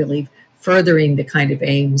 not really furthering the kind of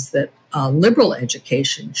aims that liberal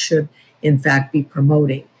education should, in fact, be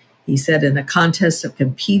promoting. He said, in a contest of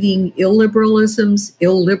competing illiberalisms,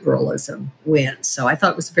 illiberalism wins. So I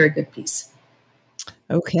thought it was a very good piece.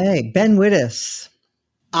 Okay. Ben Wittes.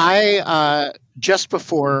 I, just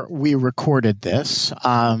before we recorded this,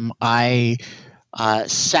 I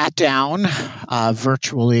sat down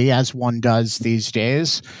virtually, as one does these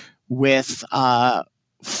days, with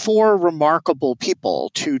four remarkable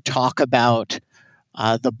people to talk about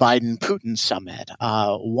the Biden-Putin summit.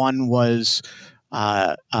 One was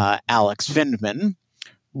Alex Vindman.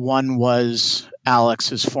 One was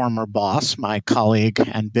Alex's former boss, my colleague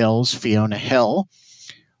and Bill's Fiona Hill.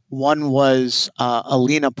 One was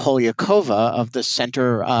Alina Polyakova of the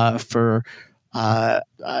Center for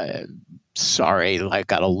sorry, I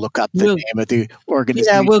got to look up the name of the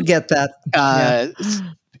organization. Yeah, we'll get that.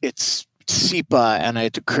 It's SIPA, and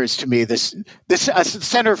it occurs to me this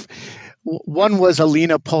center. One was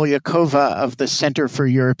Alina Polyakova of the Center for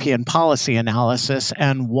European Policy Analysis,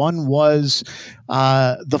 and one was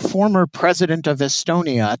the former president of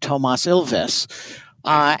Estonia, Toomas Ilves,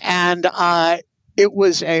 and it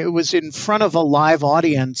was in front of a live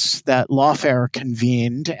audience that Lawfare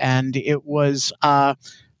convened, and it was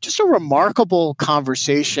just a remarkable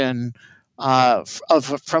conversation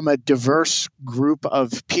from a diverse group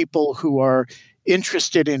of people who are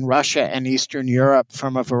interested in Russia and Eastern Europe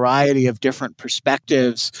from a variety of different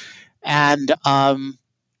perspectives. And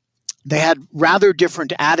they had rather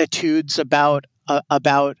different attitudes about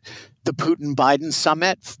the Putin-Biden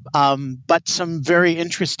summit, but some very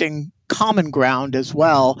interesting common ground as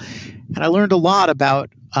well. And I learned a lot about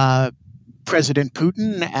President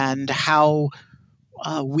Putin and how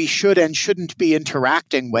we should and shouldn't be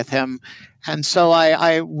interacting with him. And so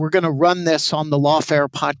we're going to run this on the Lawfare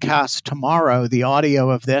podcast tomorrow, the audio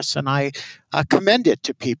of this, and I commend it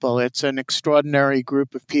to people. It's an extraordinary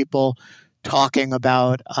group of people talking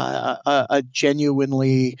about a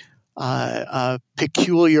genuinely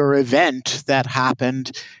peculiar event that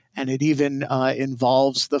happened. And it even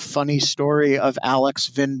involves the funny story of Alex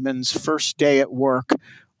Vindman's first day at work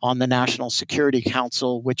on the National Security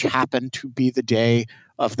Council, which happened to be the day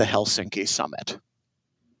of the Helsinki summit.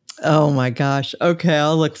 Oh my gosh. Okay,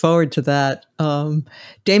 I'll look forward to that. Damon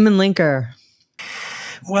Linker.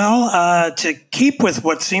 Well, to keep with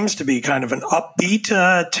what seems to be kind of an upbeat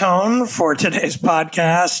tone for today's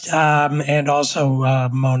podcast, and also,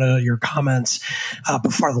 Mona, your comments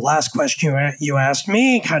before the last question you asked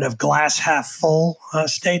me, kind of glass half full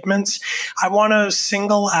statements. I want to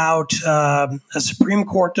single out a Supreme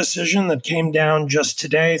Court decision that came down just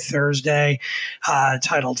today, Thursday,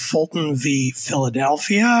 titled Fulton v.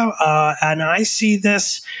 Philadelphia. And I see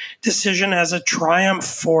this decision as a triumph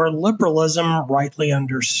for liberalism rightly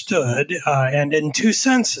understood, and in two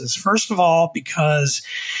senses. First of all, because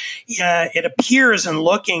it appears in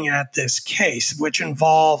looking at this case, which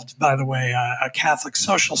involved, by the way, a Catholic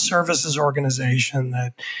social services organization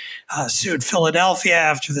that sued Philadelphia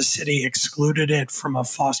after the city excluded it from a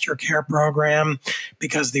foster care program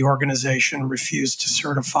because the organization refused to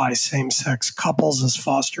certify same-sex couples as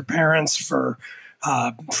foster parents for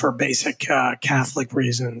basic Catholic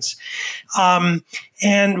reasons.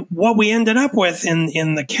 And what we ended up with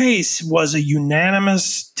in the case was a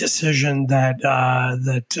unanimous decision that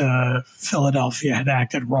Philadelphia had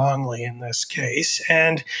acted wrongly in this case.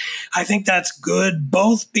 And I think that's good,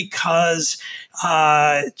 both because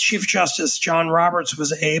Chief Justice John Roberts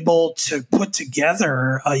was able to put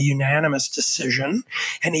together a unanimous decision,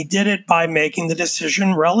 and he did it by making the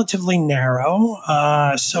decision relatively narrow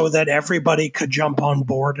so that everybody could jump on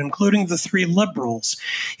board, including the three liberals.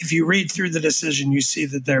 If you read through the decision, you see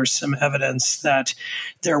that there's some evidence that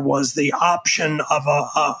there was the option of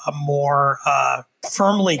a more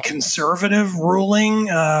firmly conservative ruling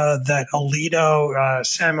that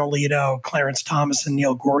Sam Alito, Clarence Thomas, and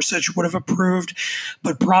Neil Gorsuch would have approved,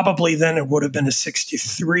 but probably then it would have been a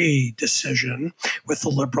 6-3 decision with the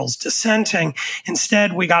liberals dissenting.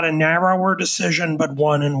 Instead, we got a narrower decision, but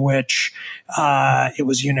one in which it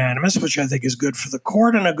was unanimous, which I think is good for the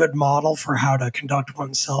court and a good model for how to conduct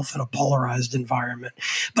oneself in a polarized environment.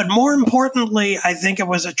 But more importantly, I think it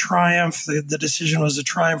was a triumph. The decision was a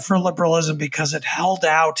triumph for liberalism because it held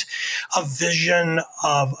out a vision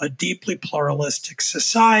of a deeply pluralistic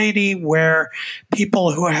society where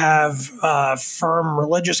people who have firm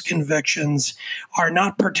religious convictions are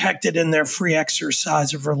not protected in their free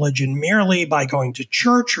exercise of religion merely by going to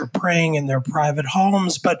church or praying in their private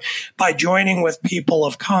homes, but by joining with people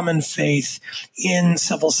of common faith in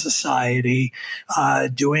civil society,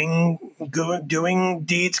 doing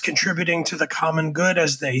deeds contributing to the common good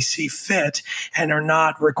as they see fit, and are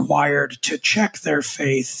not required to check their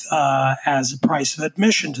faith as a price of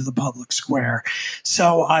admission to the public square.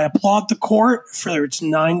 So I applaud the court for its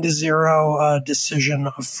 9-0 decision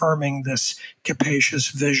affirming this capacious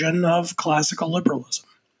vision of classical liberalism.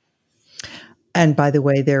 And by the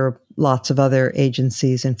way, there are lots of other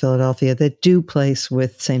agencies in Philadelphia that do place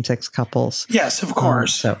with same-sex couples. Yes, of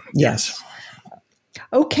course. So yes.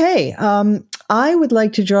 Okay. I would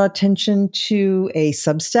like to draw attention to a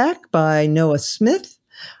Substack by Noah Smith.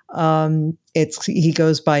 He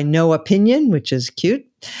goes by No Opinion, which is cute.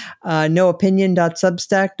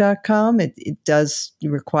 noopinion.substack.com. It does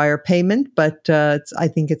require payment, but I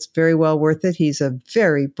think it's very well worth it. He's a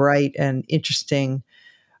very bright and interesting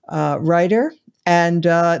writer. And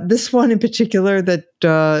this one in particular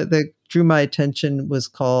that drew my attention was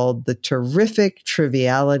called The Terrific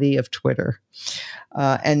Triviality of Twitter.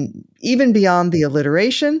 And even beyond the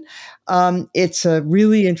alliteration, it's a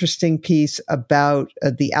really interesting piece about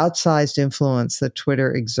the outsized influence that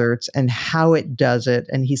Twitter exerts and how it does it.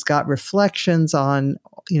 And he's got reflections on,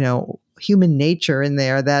 human nature in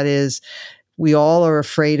there. That is, we all are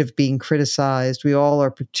afraid of being criticized. We all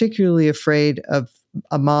are particularly afraid of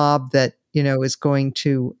a mob that, is going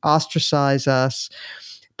to ostracize us.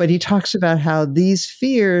 But he talks about how these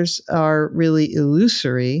fears are really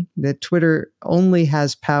illusory, that Twitter only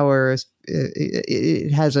has power.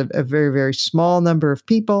 It has a very, very small number of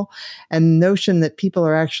people. And the notion that people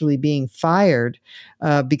are actually being fired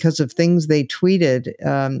because of things they tweeted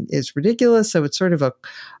is ridiculous. So it's sort of a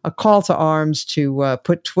call to arms to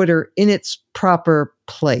put Twitter in its proper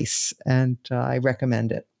place. And I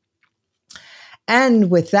recommend it. And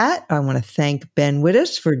with that, I want to thank Ben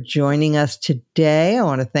Wittes for joining us today. I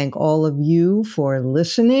want to thank all of you for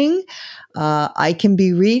listening. I can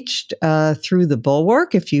be reached through the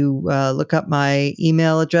Bulwark. If you look up my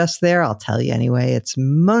email address there, I'll tell you anyway. It's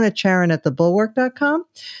monacharan@thebulwark.com.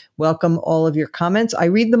 Welcome all of your comments. I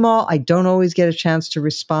read them all. I don't always get a chance to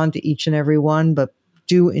respond to each and every one, but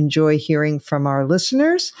do enjoy hearing from our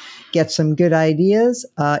listeners, get some good ideas.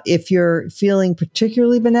 If you're feeling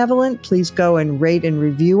particularly benevolent, please go and rate and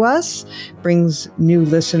review us. Brings new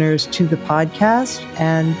listeners to the podcast.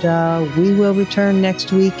 And we will return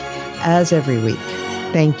next week as every week.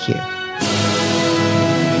 Thank you.